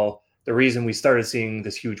said, well, the reason we started seeing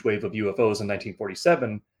this huge wave of UFOs in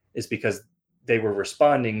 1947 is because they were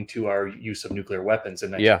responding to our use of nuclear weapons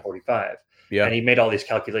in Yeah, 1945. yeah, And he made all these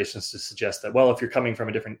calculations to suggest that, well, if you're coming from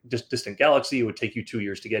a different distant galaxy, it would take you 2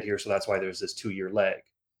 years to get here. So that's why there's this 2 year lag.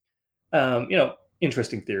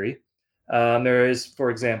 Interesting theory. There is,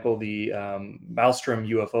 for example, the Maelstrom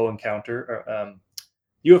UFO encounter,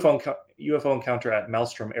 UFO encounter at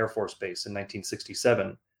Maelstrom Air Force Base in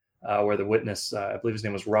 1967, where the witness, I believe his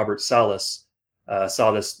name was Robert Salas,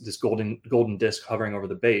 saw this golden disc hovering over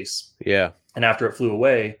the base, yeah, and after it flew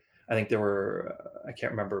away, I think there were I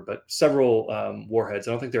can't remember, but several warheads.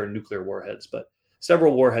 I don't think they were nuclear warheads, but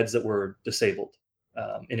several warheads that were disabled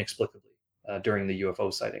inexplicably during the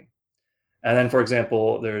UFO sighting. And then, for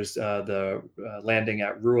example, there's the landing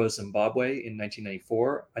at Rua, Zimbabwe in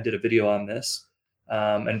 1994. I did a video on this,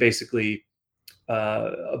 and basically,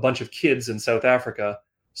 a bunch of kids in South Africa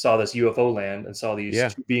saw this UFO land and saw these yeah,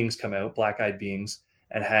 two beings come out, black-eyed beings,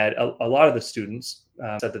 and had a lot of the students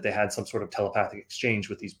said that they had some sort of telepathic exchange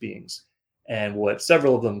with these beings. And what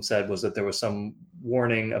several of them said was that there was some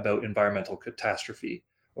warning about environmental catastrophe,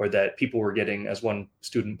 or that people were getting, as one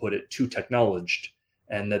student put it, too technologed,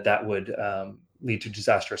 and that would lead to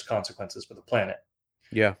disastrous consequences for the planet.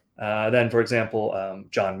 yeah, Then, for example,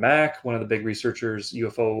 John Mack, one of the big researchers,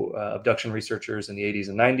 UFO abduction researchers in the 80s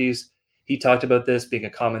and 90s, he talked about this being a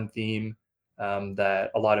common theme,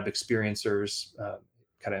 that a lot of experiencers,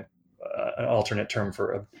 kind of an alternate term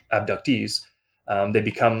for abductees, they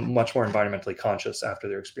become much more environmentally conscious after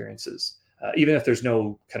their experiences. Even if there's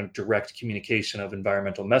no kind of direct communication of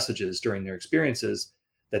environmental messages during their experiences,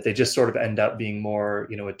 that they just sort of end up being more,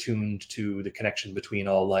 attuned to the connection between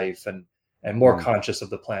all life and more conscious of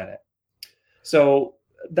the planet. So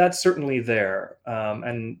that's certainly there.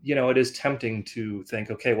 And, it is tempting to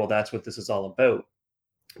think, okay, well, that's what this is all about.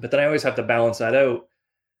 But then I always have to balance that out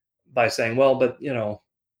by saying, well, but,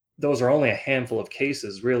 those are only a handful of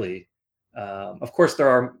cases, really. Of course, there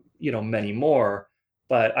are, many more,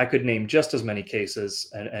 but I could name just as many cases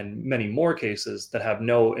and many more cases that have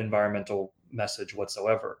no environmental message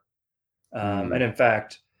whatsoever. And in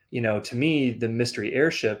fact, to me, the mystery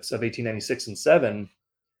airships of 1896 and 7,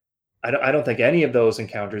 I don't think any of those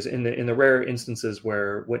encounters, in the rare instances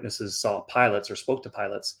where witnesses saw pilots or spoke to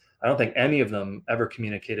pilots, I don't think any of them ever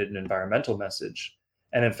communicated an environmental message.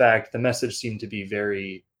 And in fact, the message seemed to be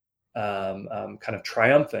very kind of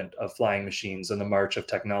triumphant of flying machines and the march of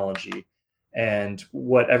technology. And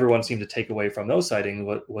what everyone seemed to take away from those sightings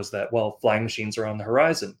was that, well, flying machines are on the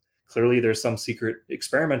horizon. Clearly, there's some secret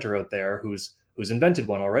experimenter out there who's invented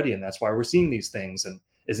one already, and that's why we're seeing these things. And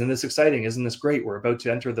isn't this exciting? Isn't this great? We're about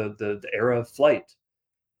to enter the era of flight,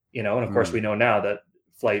 and of course we know now that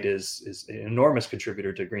flight is an enormous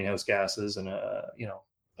contributor to greenhouse gases and a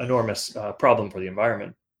enormous problem for the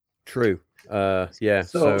environment. True. Yeah.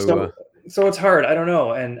 So it's hard. I don't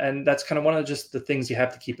know, and that's kind of one of just the things you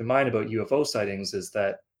have to keep in mind about UFO sightings is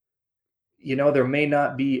that there may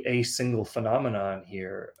not be a single phenomenon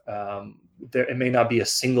here. It may not be a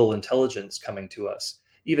single intelligence coming to us,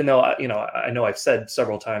 even though I know I've said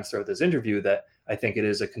several times throughout this interview that I think it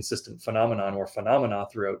is a consistent phenomenon or phenomena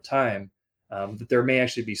throughout time, that there may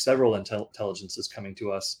actually be several intelligences coming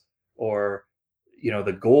to us, or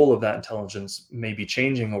the goal of that intelligence may be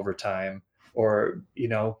changing over time, or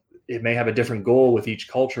it may have a different goal with each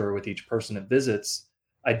culture or with each person it visits.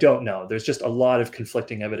 I don't know. There's just a lot of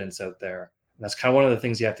conflicting evidence out there. And that's kind of one of the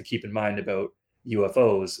things you have to keep in mind about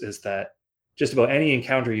UFOs is that just about any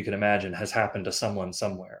encounter you can imagine has happened to someone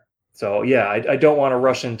somewhere. So yeah, I don't want to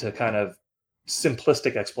rush into kind of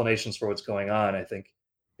simplistic explanations for what's going on. I think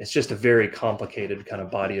it's just a very complicated kind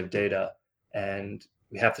of body of data. And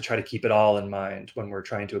we have to try to keep it all in mind when we're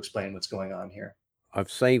trying to explain what's going on here.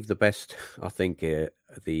 I've saved the best, I think,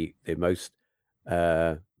 the most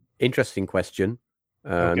interesting question.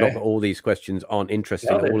 Okay. Not that all these questions aren't interesting.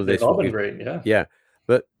 No, All of they've this, all been great. Yeah. yeah.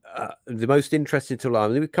 But the most interesting till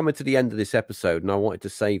last. We're coming to the end of this episode, and I wanted to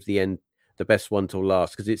save the best one till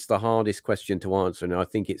last, because it's the hardest question to answer, and I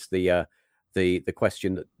think it's the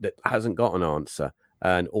question that hasn't got an answer,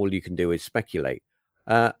 and all you can do is speculate.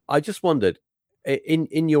 I just wondered,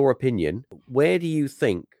 in your opinion, where do you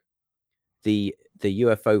think the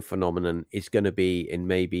UFO phenomenon is going to be in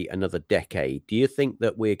maybe another decade? Do you think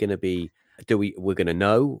that we're going to be we're going to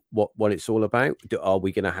know what it's all about? Are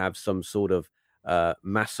we going to have some sort of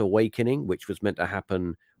mass awakening, which was meant to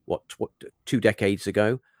happen 2 decades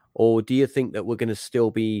ago? Or do you think that we're going to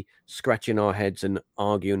still be scratching our heads and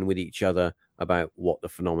arguing with each other about what the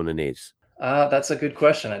phenomenon is? That's a good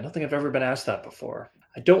question. I don't think I've ever been asked that before.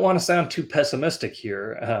 I don't want to sound too pessimistic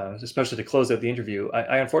here, especially to close out the interview.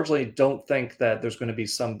 I unfortunately don't think that there's going to be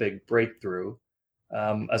some big breakthrough.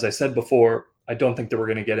 As I said before, I don't think that we're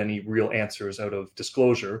going to get any real answers out of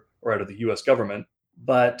disclosure or out of the US government.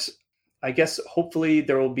 But I guess hopefully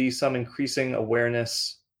there will be some increasing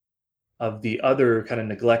awareness of the other kind of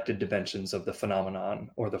neglected dimensions of the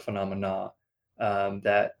phenomenon or the phenomena,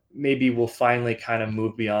 that maybe we'll finally kind of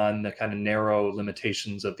move beyond the kind of narrow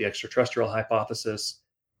limitations of the extraterrestrial hypothesis.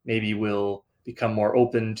 Maybe we'll become more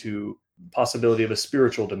open to possibility of a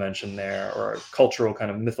spiritual dimension there, or a cultural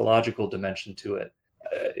kind of mythological dimension to it.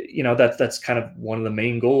 That's kind of one of the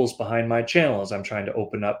main goals behind my channel, is I'm trying to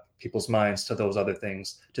open up people's minds to those other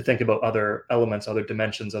things, to think about other elements, other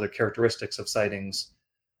dimensions, other characteristics of sightings,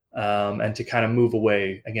 and to kind of move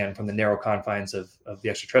away again from the narrow confines of the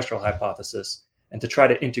extraterrestrial hypothesis, and to try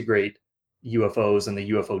to integrate UFOs and the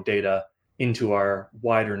UFO data into our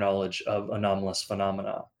wider knowledge of anomalous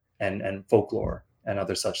phenomena and folklore and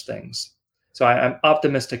other such things. So I'm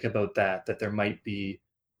optimistic about that there might be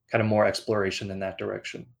kind of more exploration in that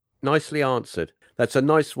direction. Nicely answered. That's a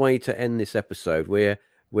nice way to end this episode. We're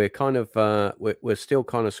kind of we're still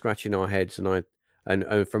kind of scratching our heads, and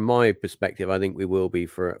from my perspective, I think we will be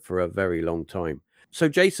for a very long time. So,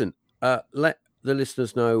 Jason, let the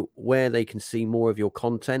listeners know where they can see more of your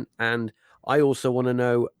content, and I also want to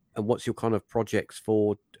know what's your kind of projects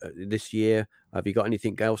for this year. Have you got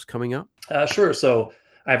anything else coming up? Sure. So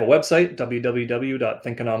I have a website,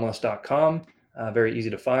 www.thinkanomalous.com. Very easy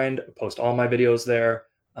to find. I post all my videos there.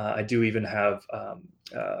 I do even have kind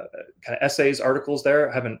of essays, articles there.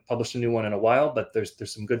 I haven't published a new one in a while, but there's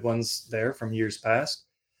some good ones there from years past.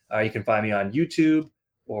 You can find me on YouTube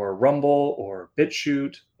or Rumble or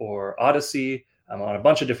BitChute or Odyssey. I'm on a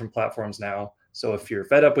bunch of different platforms now. So if you're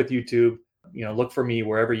fed up with YouTube, look for me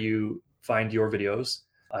wherever you find your videos.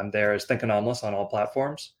 I'm there as Think Anomalous on all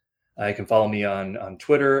platforms. You can follow me on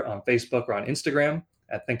Twitter, on Facebook, or on Instagram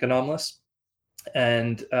at Think Anomalous.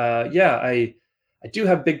 And yeah, I do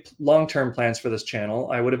have big long-term plans for this channel.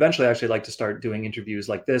 I would eventually actually like to start doing interviews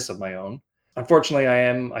like this of my own. Unfortunately,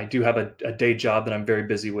 I do have a day job that I'm very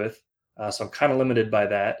busy with, so I'm kind of limited by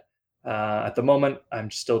that. At the moment, I'm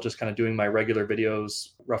still just kind of doing my regular videos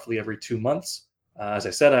roughly every 2 months. As I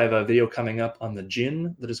said, I have a video coming up on the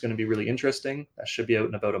Jinn that is going to be really interesting. That should be out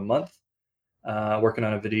in about a month. Working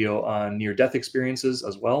on a video on near-death experiences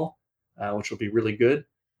as well, which will be really good.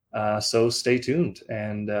 So stay tuned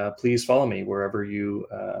and please follow me wherever you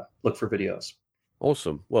look for videos.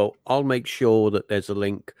 Awesome. Well, I'll make sure that there's a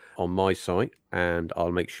link on my site, and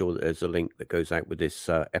I'll make sure that there's a link that goes out with this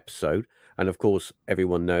episode. And of course,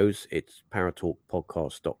 everyone knows it's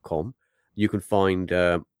paratalkpodcast.com. You can find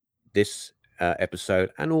this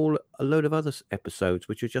episode and a load of other episodes,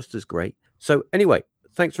 which are just as great. So, anyway,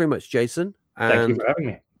 thanks very much, Jason. Thank you And for having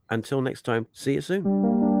me. until next time, see you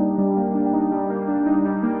soon.